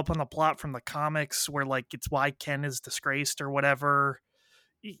follow up on the plot from the comics, where like it's why Ken is disgraced or whatever.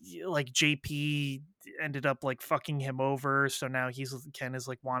 Like JP ended up like fucking him over, so now Ken is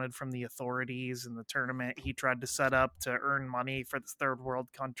like wanted from the authorities, and the tournament he tried to set up to earn money for this third world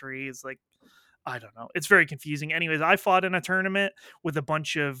country is like, I don't know. It's very confusing. Anyways, I fought in a tournament with a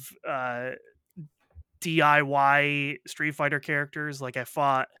bunch of DIY Street Fighter characters. Like I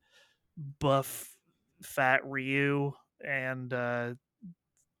fought buff fat Ryu, and a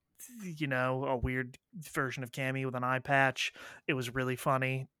weird version of Cammy with an eye patch. It was really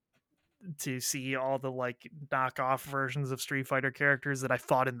funny to see all the like knockoff versions of Street Fighter characters that I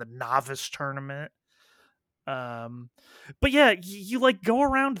fought in the novice tournament. um but yeah, you like go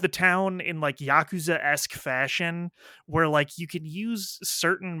around the town in like Yakuza-esque fashion, where like you can use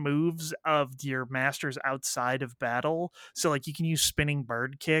certain moves of your masters outside of battle. So like you can use spinning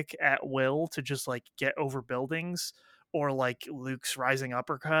bird kick at will to just like get over buildings, or like Luke's rising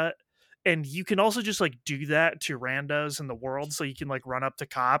uppercut. And you can also just like do that to randos in the world, so you can like run up to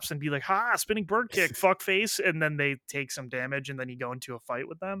cops and be like, ha, spinning bird kick, fuck face, and then they take some damage, and then you go into a fight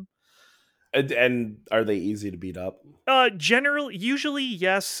with them. And are they easy to beat up? Generally, usually,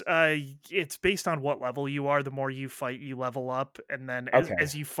 yes. It's based on what level you are. The more you fight, you level up, and then as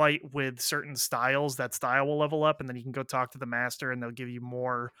Okay. you fight with certain styles, that style will level up, and then you can go talk to the master, and they'll give you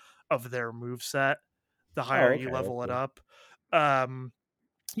more of their move set the higher Oh, you okay, level it okay. up. Um,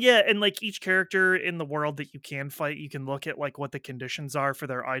 yeah, and like each character in the world that you can fight, you can look at like what the conditions are for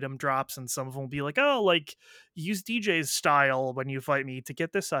their item drops, and some of them will be like, oh, like use DJ's style when you fight me to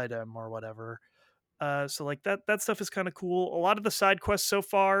get this item or whatever. So like that stuff is kind of cool. A lot of the side quests so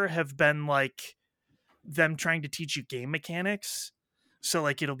far have been like them trying to teach you game mechanics. So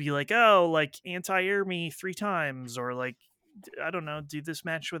like it'll be like, oh, like anti-air me 3 times, or like I don't know, do this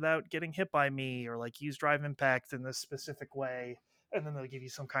match without getting hit by me, or like use drive impact in this specific way, and then they'll give you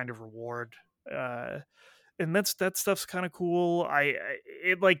some kind of reward. Uh, and that stuff's kind of cool.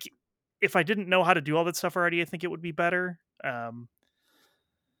 It like if I didn't know how to do all that stuff already, I think it would be better.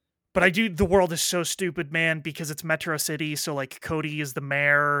 But I do. The world is so stupid, man, because it's Metro City. So like Cody is the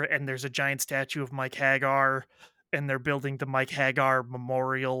mayor, and there's a giant statue of Mike Hagar, and they're building the Mike Hagar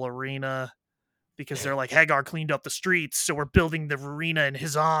Memorial Arena because they're like, Hagar cleaned up the streets, so we're building the arena in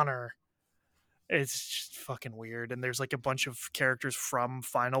his honor. It's just fucking weird. And there's like a bunch of characters from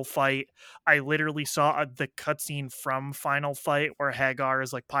Final Fight. I literally saw the cutscene from Final Fight where Hagar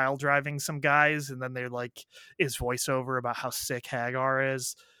is like pile driving some guys, and then they're like is voiceover about how sick Hagar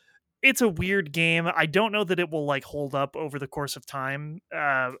is. It's a weird game. I don't know that it will like hold up over the course of time,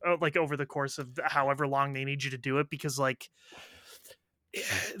 like over the course of however long they need you to do it, because like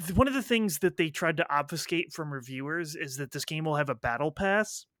one of the things that they tried to obfuscate from reviewers is that this game will have a battle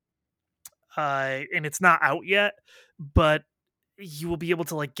pass, and it's not out yet, but you will be able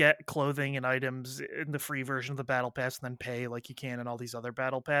to like get clothing and items in the free version of the battle pass and then pay like you can in all these other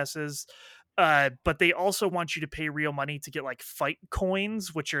battle passes. But they also want you to pay real money to get like fight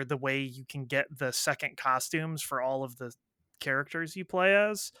coins, which are the way you can get the second costumes for all of the characters you play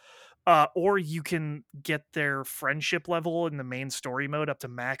as. Or you can get their friendship level in the main story mode up to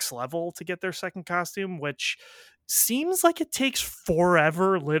max level to get their second costume, which seems like it takes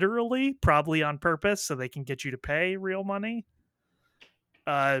forever, literally, probably on purpose, so they can get you to pay real money.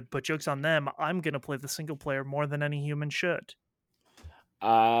 But jokes on them, I'm gonna play the single player more than any human should.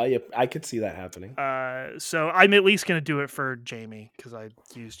 Yep, I could see that happening. So I'm at least gonna do it for Jamie because I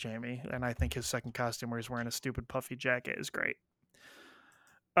use Jamie, and I think his second costume where he's wearing a stupid puffy jacket is great.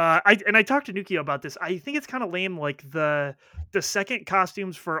 I talked to Nukio about this. I think it's kind of lame. Like the second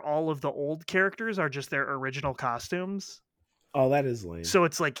costumes for all of the old characters are just their original costumes. Oh, that is lame. So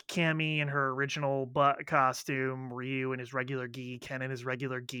it's like Cammy in her original butt costume, Ryu in his regular gi, Ken in his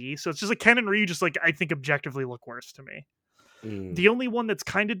regular gi. So it's just like Ken and Ryu just like I think objectively look worse to me. Mm. The only one that's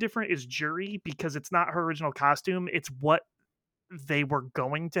kind of different is Jury, because it's not her original costume. It's what they were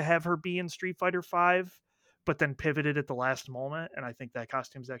going to have her be in Street Fighter 5, but then pivoted at the last moment, and I think that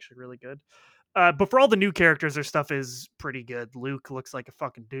costume's actually really good. But for all the new characters, their stuff is pretty good. Luke looks like a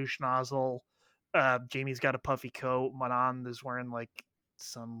fucking douche nozzle. Jamie's got a puffy coat. Manan is wearing like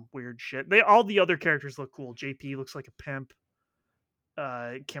some weird shit. They all the other characters look cool. JP looks like a pimp.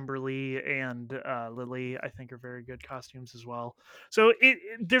 Kimberly and Lily, I think, are very good costumes as well. So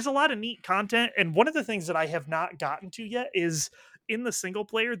there's a lot of neat content, and one of the things that I have not gotten to yet is in the single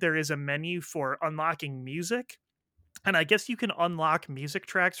player there is a menu for unlocking music, and I guess you can unlock music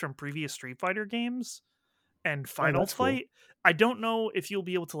tracks from previous Street Fighter games and Oh, Final that's cool. Fight. I don't know if you'll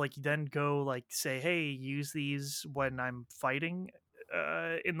be able to like then go like say, hey, use these when I'm fighting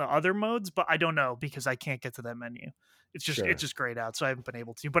in the other modes, but I don't know because I can't get to that menu. It's Sure. just grayed out, so I haven't been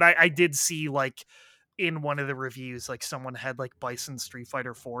able to. But I did see like in one of the reviews, like someone had like Bison Street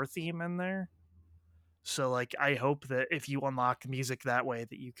Fighter 4 theme in there. So like I hope that if you unlock music that way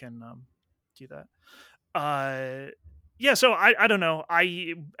that you can do that. Uh yeah, so I don't know.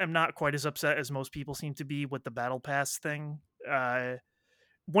 I am not quite as upset as most people seem to be with the battle pass thing.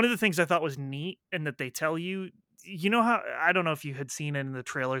 One of the things I thought was neat and that they tell you you know how, I don't know if you had seen it in the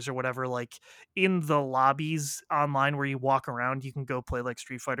trailers or whatever, like in the lobbies online where you walk around, you can go play like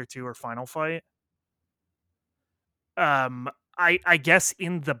Street Fighter 2 or Final Fight. Um, I guess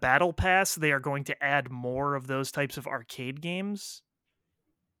in the battle pass they are going to add more of those types of arcade games,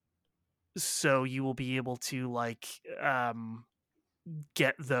 so you will be able to like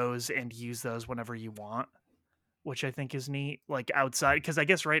get those and use those whenever you want, which I think is neat. Like outside, because I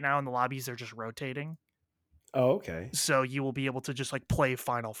guess right now in the lobbies they're just rotating, Oh, okay. so you will be able to just like play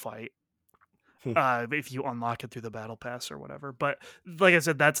Final Fight Hmm. if you unlock it through the battle pass or whatever. But like I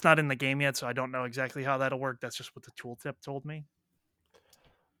said, that's not in the game yet, so I don't know exactly how that'll work. That's just what the tooltip told me.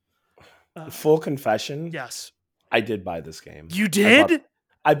 Uh, Full confession, yes, I did buy this game. you I bought did.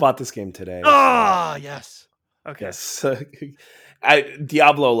 I bought this game today, so Ah, yes. Okay. yes.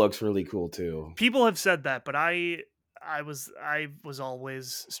 Diablo looks really cool too. People have said that, but I was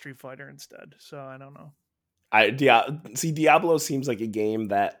always Street Fighter instead, so I don't know. See, Diablo seems like a game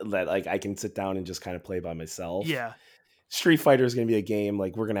that like I can sit down and just kind of play by myself. Yeah. Street Fighter is going to be a game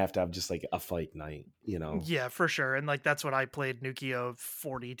like we're going to have just like a fight night, Yeah, for sure. And like that's what I played Nukio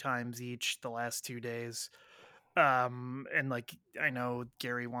 40 times each the last 2 days. And like I know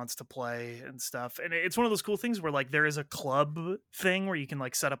Gary wants to play and stuff. And it's one of those cool things where like there is a club thing where you can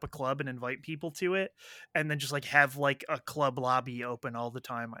like set up a club and invite people to it and then just like have like a club lobby open all the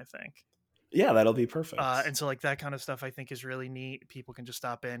time, I think. Yeah, that'll be perfect. And so like that kind of stuff I think is really neat. People can just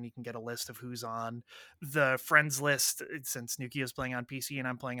stop in, you can get a list of who's on the friends list. Since Nukia's playing on PC and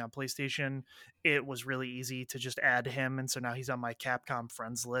I'm playing on PlayStation, it was really easy to just add him, and so now he's on my Capcom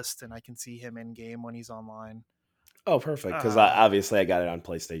friends list and I can see him in game when he's online. Oh, perfect. Because uh obviously I got it on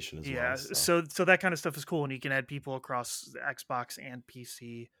PlayStation as well. yeah, So so that kind of stuff is cool, and you can add people across Xbox and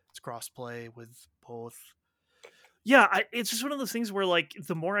PC. It's crossplay with both. Yeah, it's just one of those things where like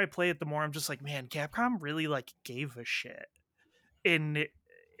the more I play it, the more I'm just like, man, Capcom really like gave a shit. And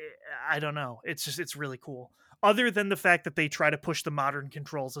I don't know. It's really cool. Other than the fact that they try to push the modern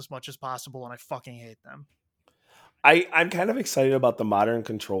controls as much as possible, and I fucking hate them. I'm kind of excited about the modern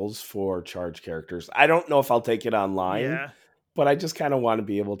controls for charge characters. I don't know if I'll take it online, Yeah, but I just kind of want to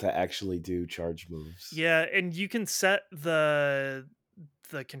be able to actually do charge moves. yeah, and you can set the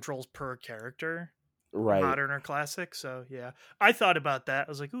controls per character, Right. modern or classic. So yeah, I thought about that. I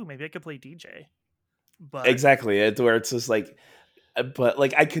was like, ooh, maybe I could play DJ, but Exactly. It's where it's just like but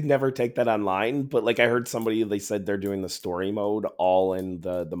like I could never take that online, but like I heard somebody they said they're doing the story mode all in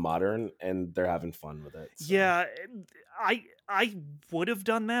the modern and they're having fun with it. So yeah, I would have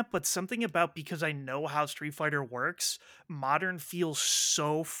done that, but something about, because I know how Street Fighter works, modern feels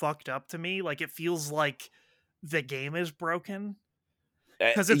so fucked up to me. Like it feels like the game is broken.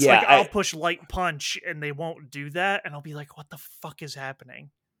 Because it's yeah, like I'll I push light punch and they won't do that, and I'll be like, "What the fuck is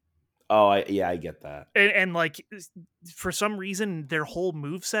happening?" I get that. And like for some reason, their whole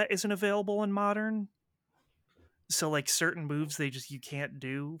move set isn't available in modern. So like certain moves you can't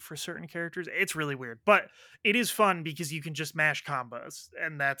do for certain characters. It's really weird, but it is fun because you can just mash combos,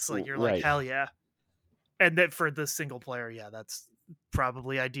 and that's like you're like Right. hell yeah. And that for the single player, yeah, that's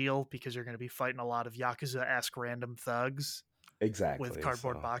probably ideal because you're going to be fighting a lot of Yakuza-esque random thugs with Exactly.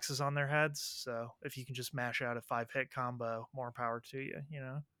 cardboard So boxes on their heads. So if you can just mash out a 5-hit combo, more power to you, you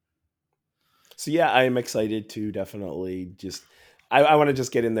know? So yeah, I'm excited to definitely just I want to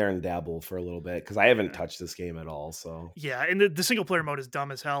just get in there and dabble for a little bit because I haven't Yeah. touched this game at all. So Yeah, and the single player mode is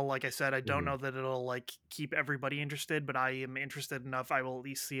dumb as hell. Like I said, I don't mhm. know that it'll like keep everybody interested, but I am interested enough. I will at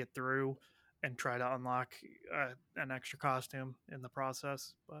least see it through and try to unlock an extra costume in the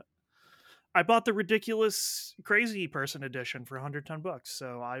process. But I bought the ridiculous crazy person edition for $110,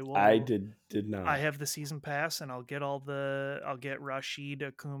 so I I will. did I not. have the season pass, and I'll get Rashid,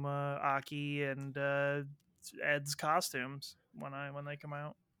 Akuma, Aki, and Ed's costumes when they come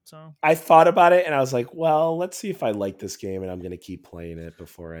out. So I thought about it and I was like, well, let's see if I like this game and I'm gonna keep playing it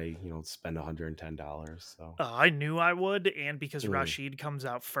before I spend $110. So I knew I would, and because mm. Rashid comes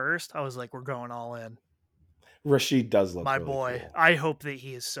out first, I was like, we're going all in. Rashid does look My really boy, cool. I hope that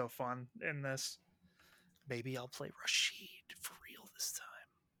he is so fun in this. Maybe I'll play Rashid for real this time.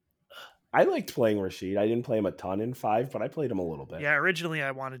 I liked playing Rashid. I didn't play him a ton in 5, but I played him a little bit. Yeah, originally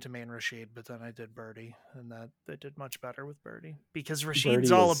I wanted to main Rashid, but then I did Birdie, and that did much better with Birdie because Rashid's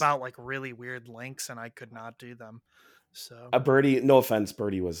Birdie all was about like really weird links, and I could not do them. So, a Birdie. No offense,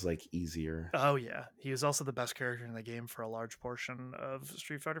 Birdie was like easier. oh yeah, he was also the best character in the game for a large portion of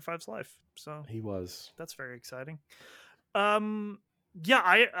Street Fighter V's life. So He was. that's very exciting. Um, yeah,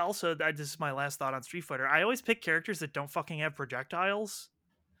 I also this is my last thought on Street Fighter. I always pick characters that don't fucking have projectiles.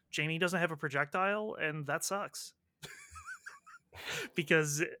 Jamie doesn't have a projectile, and that sucks.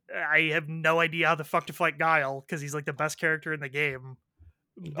 because I have no idea how the fuck to fight Guile because he's like the best character in the game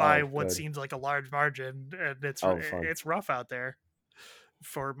by Oh, what good. seems like a large margin, and Oh, fun. it's rough out there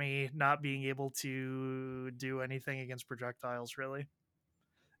for me not being able to do anything against projectiles really.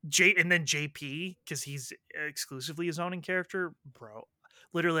 And then JP because he's exclusively his owning character, bro.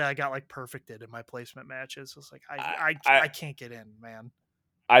 Literally, I got like perfected in my placement matches. It's like I, I I can't get in, man.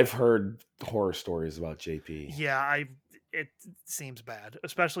 I've heard horror stories about JP. Yeah, it seems bad,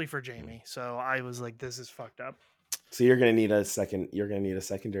 especially for Jamie. So I was like, this is fucked up. So you're gonna need a second. You're gonna need a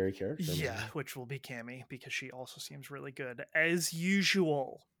secondary character, Yeah, man. which will be Cammy because she also seems really good as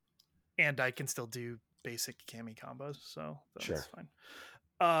usual, and I can still do basic Cammy combos, so that's Sure. fine.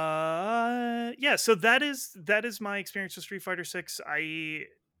 Yeah, so that is my experience with Street Fighter 6.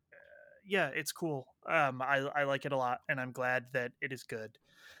 Yeah, it's cool. I like it a lot, and I'm glad that it is good.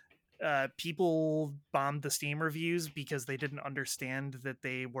 People bombed the Steam reviews because they didn't understand that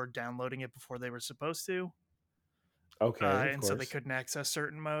they were downloading it before they were supposed to, Okay, of and so they course. couldn't access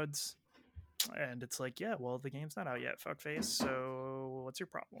certain modes. And it's like, yeah, well, the game's not out yet, fuckface. So what's your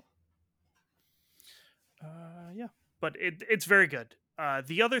problem? Yeah, but it's very good.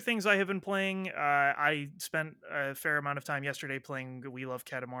 The other things I have been playing, I spent a fair amount of time yesterday playing We Love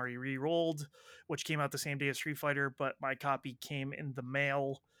Katamari Rerolled, which came out the same day as Street Fighter, but my copy came in the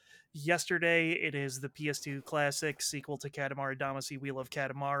mail yesterday. It is the PS2 classic sequel to Katamari Damacy We Love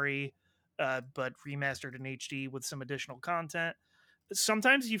Katamari, but remastered in HD with some additional content.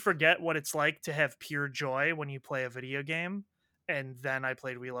 Sometimes you forget what it's like to have pure joy when you play a video game. And then I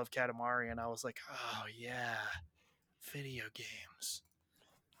played We Love Katamari, and I was like, oh yeah, video games.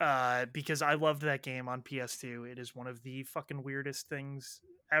 Because I loved that game on PS2. It is one of the fucking weirdest things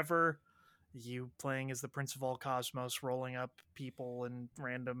ever. You playing as the Prince of All Cosmos, rolling up people and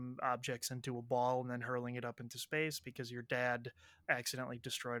random objects into a ball and then hurling it up into space because your dad accidentally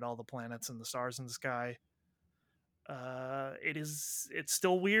destroyed all the planets and the stars in the sky. It's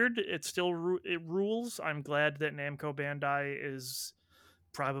still weird. It rules. I'm glad that Namco Bandai is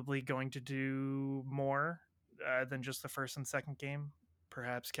probably going to do more than just the first and second game.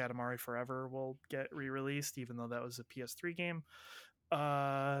 Perhaps Katamari Forever will get re-released, even though that was a PS3 game.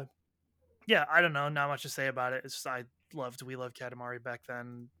 Uh, yeah, I don't know. Not much to say about it. It's just, we loved Katamari back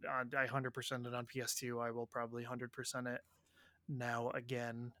then. I 100% it on PS2. I will probably 100% it now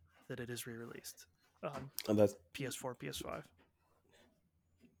again that it is re-released on And that's PS4, PS5.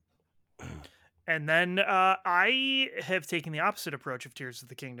 And then I have taken the opposite approach of Tears of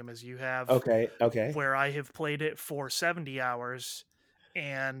the Kingdom as you have, okay. Okay. where I have played it for 70 hours.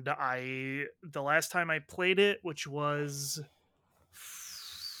 And the last time I played it, which was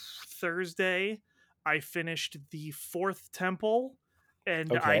Thursday, I finished the fourth temple,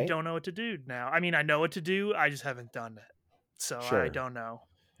 and I Okay. don't know what to do now. I mean, I know what to do, I just haven't done it. So I Sure. don't know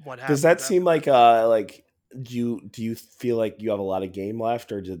what Does that happens seem after that. like do you feel like you have a lot of game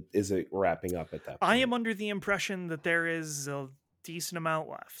left, or is it wrapping up at that I point? am under the impression that there is a decent amount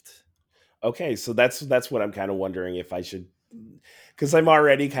left. Okay, so that's what I'm kind of wondering if I should, because I'm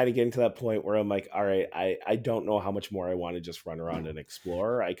already kind of getting to that point where I'm like, all right, I don't know how much more I want to just run around and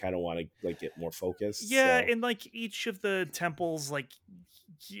explore. I kind of want to like get more focused. Yeah, So and like each of the temples, like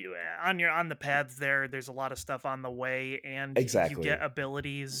on the paths there's a lot of stuff on the way, and you get exactly.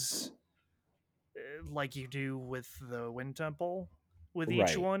 abilities like you do with the Wind Temple with each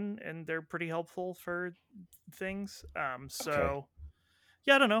Right. one, and they're pretty helpful for things. Okay. So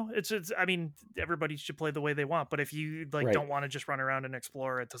yeah, I don't know. It's. I mean, everybody should play the way they want, but if you like Right. don't want to just run around and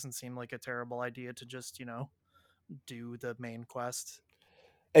explore, it doesn't seem like a terrible idea to just do the main quest.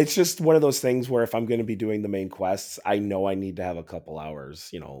 It's just one of those things where if I'm going to be doing the main quests, I know I need to have a couple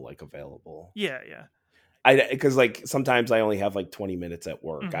hours, like available. Yeah, yeah. I because like sometimes I only have like 20 minutes at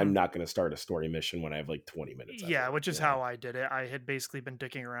work. Hmm. I'm not going to start a story mission when I have like 20 minutes at Yeah, work. which is how I did it. I had basically been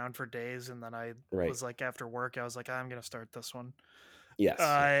dicking around for days, and then I Right. was like, after work, I was like, I'm gonna start this one.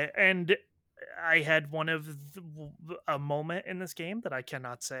 Yes. Yeah. And I had a moment in this game that I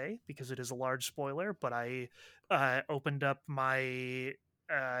cannot say because it is a large spoiler. But I opened up my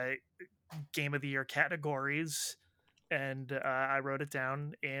uh, game of the year categories, and I wrote it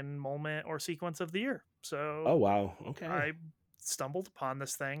down in moment or sequence of the year. So Oh wow. Okay. I stumbled upon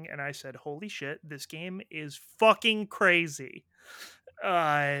this thing and I said, "Holy shit, this game is fucking crazy."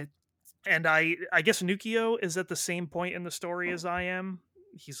 Uh, and I guess Nukio is at the same point in the story as I am.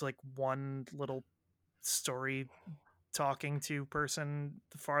 He's like one little story talking to person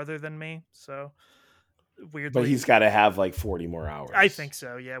farther than me. So But he's weirdly, got to have like 40 more I hours. think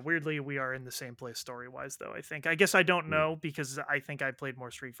so. Yeah, weirdly we are in the same place story wise though. I think. I guess I don't Mm, know because I think I played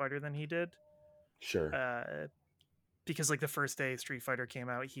more Street Fighter than he did. sure. Uh because like the first day Street Fighter came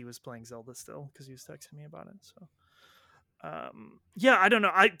out, he was playing Zelda still because he was texting me about it. So yeah, I don't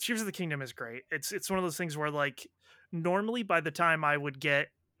know. I Tears of the Kingdom is great. It's one of those things where like normally by the time I would get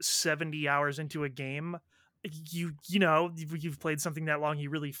 70 hours into a game, you've played something that long, you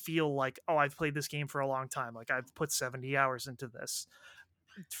really feel like, oh, I've played this game for a long time. Like I've put 70 hours into this.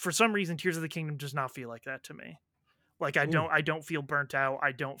 For some reason Tears of the Kingdom does not feel like that to me. Like Mm. I don't feel burnt out.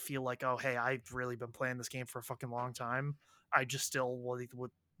 I don't feel like, oh hey, I've really been playing this game for a fucking long time. I just still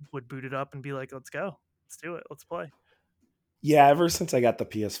would boot it up and be like, let's go. Let's do it. Let's play. Yeah, ever since I got the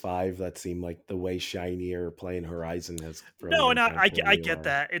PS5, that seemed like the way shinier playing Horizon has really No, been and kind of pulling I me get along.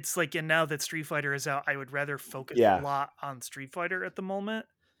 that. It's like, and now that Street Fighter is out, I would rather focus a Yeah, lot on Street Fighter at the moment.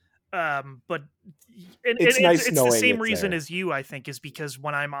 But it's nice it's the knowing same it's reason there. as you, I think, is because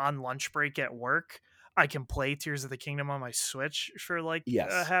when I'm on lunch break at work, I can play Tears of the Kingdom on my Switch for like a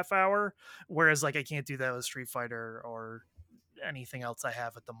Yes, half hour, whereas like I can't do that with Street Fighter or anything else I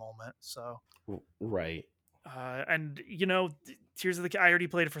have at the moment. So right. and Tears of the I already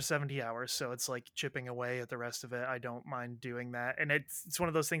played it for 70 hours, so it's like chipping away at the rest of it. I don't mind doing that, and it's one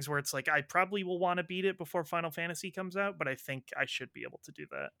of those things where it's like I probably will want to beat it before Final Fantasy comes out, but I think I should be able to do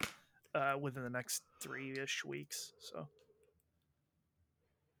that within the next 3-ish weeks. So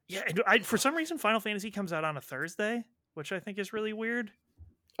yeah, and for some reason Final Fantasy comes out on a Thursday, which I think is really weird.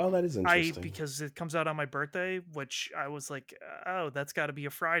 Oh, that is I interesting. Because it comes out on my birthday, which I was like, oh, that's got to be a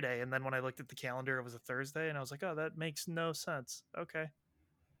Friday. And then when I looked at the calendar, it was a Thursday, and I was like, oh, that makes no sense. Okay,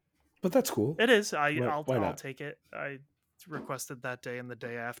 But that's cool. it is. Why I'll not? take it. I requested that day and the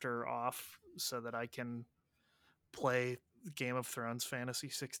day after off so that I can play Game of Thrones Fantasy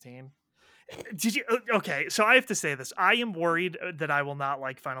 16. Did you? Okay, so I have to say this. I am worried that I will not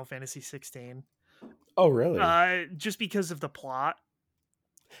like Final Fantasy 16. Oh, really? Just because of the plot.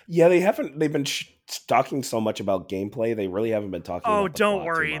 Yeah, they haven't. They've been talking so much about gameplay. They really haven't been talking Oh, about the don't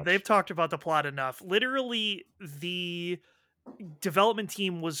plot too worry. They've much. talked about the plot enough. Literally, the development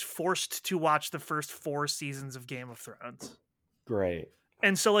team was forced to watch the first 4 seasons of Game of Thrones. Great.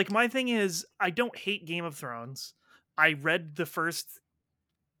 And so, like, my thing is, I don't hate Game of Thrones. I read the first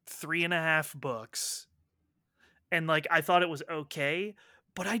 3.5 books, and, like, I thought it was okay,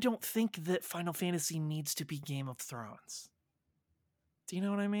 but I don't think that Final Fantasy needs to be Game of Thrones. Do you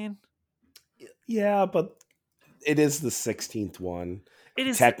know what I mean? Yeah, but it is the 16th one. It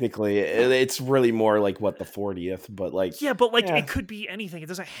is, Technically, it's really more like what the 40th, but like, yeah, but, like, yeah, it could be anything. It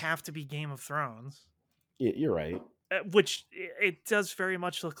doesn't have to be Game of Thrones. you're right. Which it does very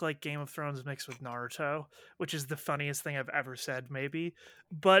much look like Game of Thrones mixed with Naruto, which is the funniest thing I've ever said, maybe.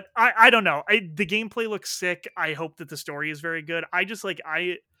 But I don't know. The gameplay looks sick. I hope that the story is very good. I just like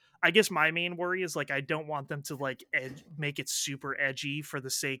I guess my main worry is like I don't want them to like make it super edgy for the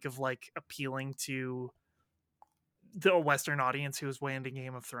sake of like appealing to the Western audience who is way into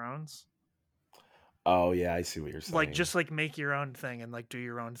Game of Thrones. Oh yeah, I see what you're Like saying. just like make your own thing and like do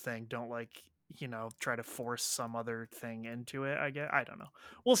your own thing. Don't like try to force some other thing into it. I guess I don't know.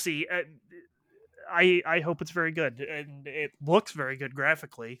 We'll see. I hope it's very good and it looks very good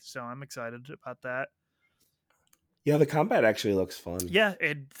graphically, so I'm excited about that. Yeah, the combat actually looks fun. Yeah,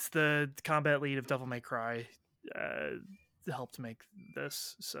 it's the combat lead of Devil May Cry uh, helped make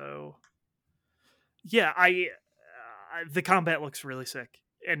this. So yeah, the combat looks really sick.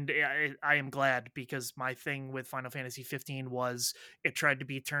 And I am glad because my thing with Final Fantasy 15 was it tried to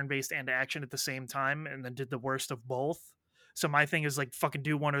be turn based and action at the same time and then did the worst of both. So my thing is like fucking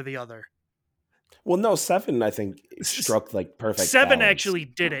do one or the other. Well, no, 7 I think S- struck like perfect Seven balance. actually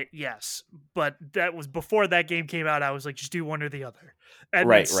did it, yes, but that was before that game came out. I was like, just do one or the other,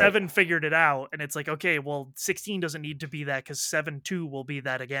 and then Right, right. seven figured it out, and it's like, okay, well, 16 doesn't need to be that because 7 2 will be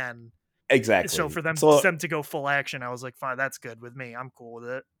that again. So Exactly. for So, them to go full action, I was like, fine, that's good with me. I'm cool with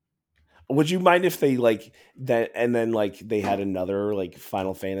it. would you mind if they like that and then like they had another like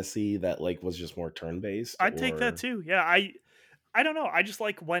Final Fantasy that like was just more turn-based I'd take that or too. Yeah, I don't know. I just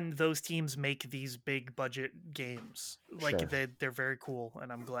like when those teams make these big budget games. Like sure. they're very cool,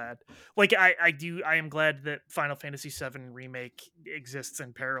 and I'm glad. Like I am glad that Final Fantasy VII remake exists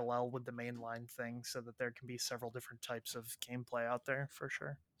in parallel with the mainline thing, so that there can be several different types of gameplay out there for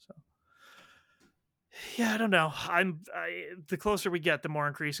sure. So yeah, I don't know. The closer we get, the more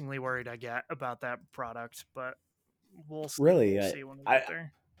increasingly worried I get about that product. But we'll see. Really, We'll see when we I get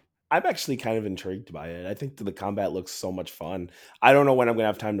there. I'm actually kind of intrigued by it. I think the combat looks so much fun. I don't know when I'm gonna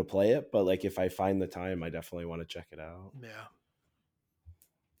have time to play it, but like if I find the time, I definitely want to check it out. Yeah.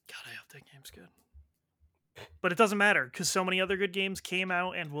 God, I hope that game's good. But it doesn't matter because so many other good games came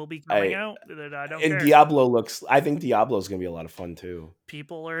out and will be coming I out that I don't and care. Diablo looks. I think Diablo is gonna be a lot of fun too.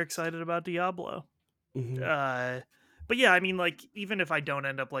 People are excited about Diablo. Hmm. Uh, But yeah, I mean, like, even if I don't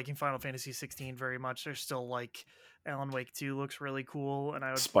end up liking Final Fantasy 16 very much, there's still like Alan Wake 2 looks really cool, and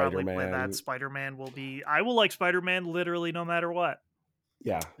I would probably play that. Spider-Man. Spider-Man I will like Spider-Man literally no matter what.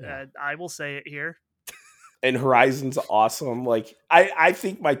 Yeah, yeah. I will say it here. And Horizon's awesome. Like I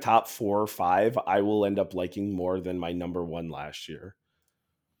think my top 4 or 5 I will end up liking more than my number one last year.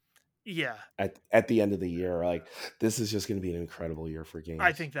 Yeah, At the end of the year, like this is just going to be an incredible year for I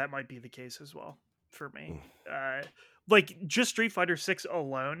games. think that might be the case as well for me. Mm. Uh, like just Street Fighter 6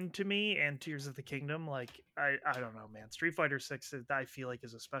 alone to me and Tears of the Kingdom, like I don't know, man. Street Fighter 6 I feel like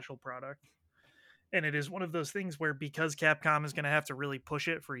is a special product. And it is one of those things where because Capcom is going to have to really push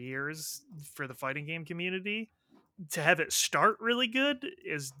it for years for the fighting game community, to have it start really good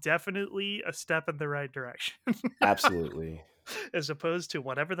is definitely a step in the right direction. Absolutely. As opposed to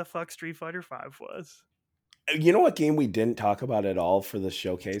whatever the fuck Street Fighter 5 was. You know what game we didn't talk about at all for the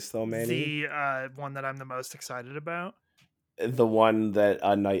showcase though, Manny? The one that I'm the most excited about. The one that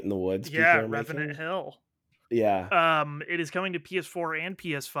Night in the Woods people Yeah, are Revenant making? Hill. Yeah. It is coming to PS4 and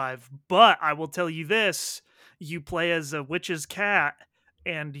PS5, but I will tell you this: you play as a witch's cat,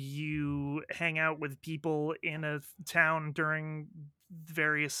 and you hang out with people in a town during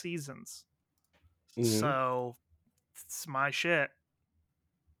various seasons. Mhm. So it's my shit,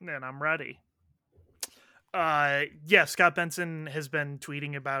 and I'm ready. Yeah, Scott Benson has been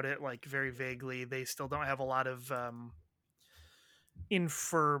tweeting about it like very vaguely. They still don't have a lot of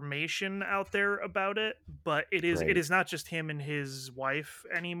information out there about it, but it Great. is not just him and his wife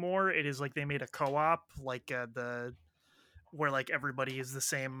anymore. It is like they made a co-op, like the where like everybody is the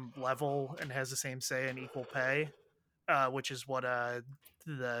same level and has the same say and equal pay, which is what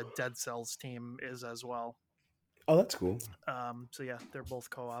the Dead Cells team is as well. Oh, that's cool. So yeah, they're both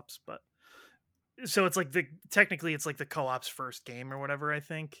co-ops, but so it's like the technically it's like the co-op's first game or whatever, I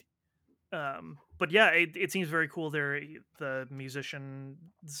think. But yeah, it seems very cool. The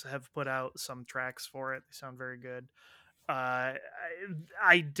musicians have put out some tracks for it. They sound very good. I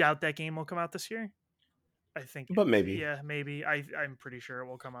doubt that game will come out this year. I think, But maybe. yeah, maybe. I'm pretty sure it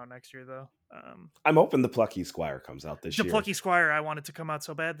will come out next year though. I'm hoping the Plucky Squire comes out this The year. Plucky Squire, I want it to come out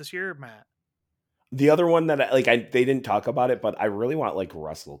so bad this year, Matt. The other one that they didn't talk about it, but I really want like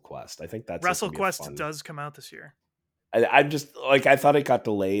Wrestle Quest. I think that's like gonna be a WrestleQuest fun. does come out this year. I'm just like I thought it got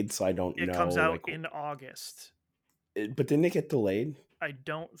delayed, so I don't It know. comes out Like, in August. but didn't it get delayed? I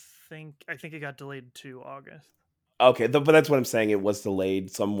don't think. I think it got delayed to August. Okay, but that's what I'm saying. It was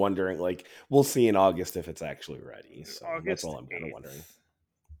delayed, so I'm wondering. Like, we'll see in August if it's actually ready. So that's August all I'm kind of wondering. 8th.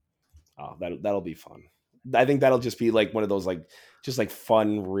 Oh, that'll be fun. I think that'll just be like one of those like just like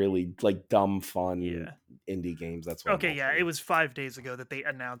fun, really like dumb fun Yeah. indie games. That's what I'm Okay, yeah, it hoping. was 5 days ago that they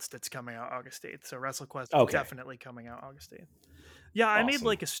announced it's coming out August 8th. So WrestleQuest is Okay, definitely coming out August 8th. Yeah, I made awesome.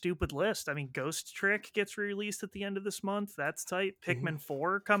 like a stupid list. I mean, Ghost Trick gets released at the end of this month. That's tight. Hmm. Pikmin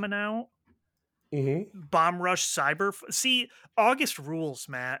 4 coming out. Hmm. Bomb Rush See, August rules,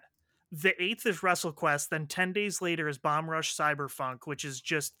 Matt. The 8th is WrestleQuest, then 10 days later is Bomb Rush Cyberfunk, which is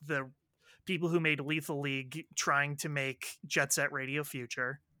just the people who made Lethal League trying to make Jet Set Radio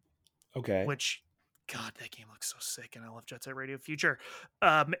Future, Okay. which God, that game looks so sick, and I love Jet Set Radio Future.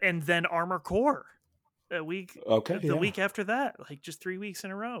 And then Armor Core Okay. the Yeah. week after that, like just 3 weeks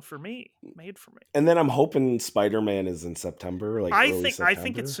in a row for me, made for me. And then I'm hoping Spider-Man is in September, like early I think it's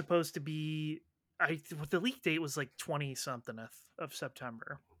September. supposed to be. The leak date was like 20 something of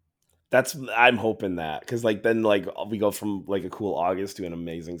September. That's I'm hoping that because like then like we go from like a cool August to an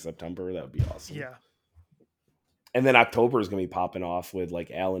amazing September. That would be awesome. Yeah, And then October is gonna be popping off with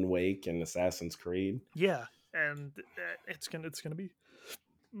like Alan Wake and Assassin's Creed. yeah, and it's gonna be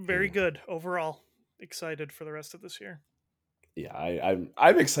very Mm. good overall. Excited for the rest of this year. Yeah,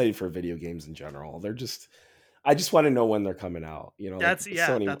 I'm excited for video games in general. They're just I just want to know when they're coming out. You know, like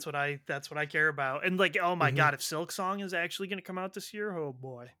Sony. That's what I care about. And like, oh my Mhm. god, if Silk Song is actually going to come out this year, oh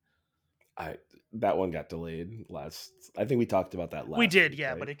boy. I that one got delayed last. I think we talked about that We last did, week, yeah,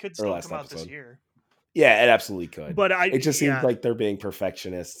 right? but it could Or still last come out this episode. year. Yeah, it absolutely could. But It just seems yeah, like they're being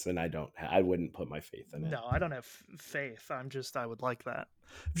perfectionists, and I wouldn't put my faith in it. no, I don't have faith. I would like that.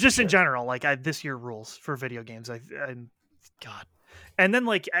 Just in Sure. general, like this year rules for video games. I'm God. And then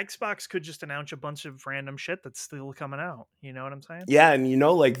like Xbox could just announce a bunch of random shit that's still coming out. You know what I'm saying? Yeah, and you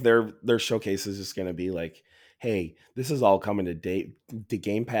know, like their showcase is just gonna be like, hey, this is all coming to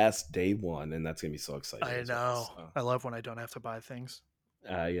Game Pass day one, and that's gonna be so exciting I as well. know. So, I love when I don't have to buy things.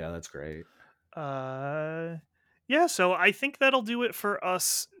 yeah, that's great. Uh yeah, so I think that'll do it for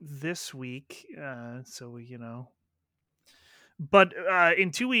us this week. So we, but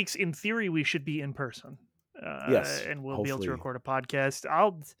in 2 weeks, in theory, we should be in person. Yes, And we'll be able to hopefully. record a podcast.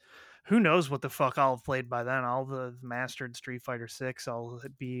 Who knows what the fuck I'll have played by then? I'll have mastered Street Fighter 6. I'll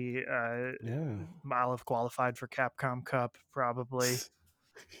be Yeah. I'll have qualified for Capcom Cup probably.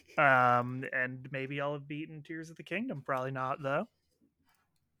 And maybe I'll have beaten Tears of the Kingdom. Probably not though.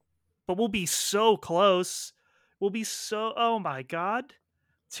 But we'll be so close. We'll be so, oh my god.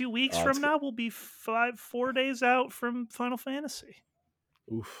 2 weeks Oh, from now we'll be 4 days out from Final Fantasy.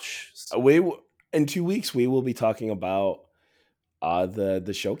 oof. So, In 2 weeks we will be talking about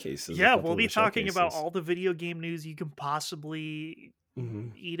the showcases, a yeah, we'll couple of be the talking about showcases. all the video game news you can possibly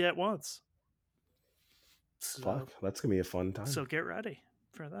Mhm. eat at once. So, Fuck, that's gonna be a fun time. so get ready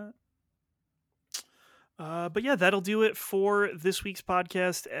for that. But yeah, that'll do it for this week's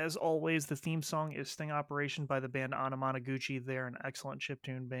podcast. As always, the theme song is Sting Operation by the band Anamanaguchi. They're an excellent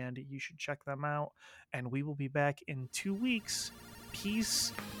chiptune band. You should check them out. And we will be back in 2 weeks.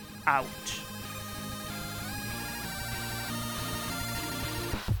 Peace out.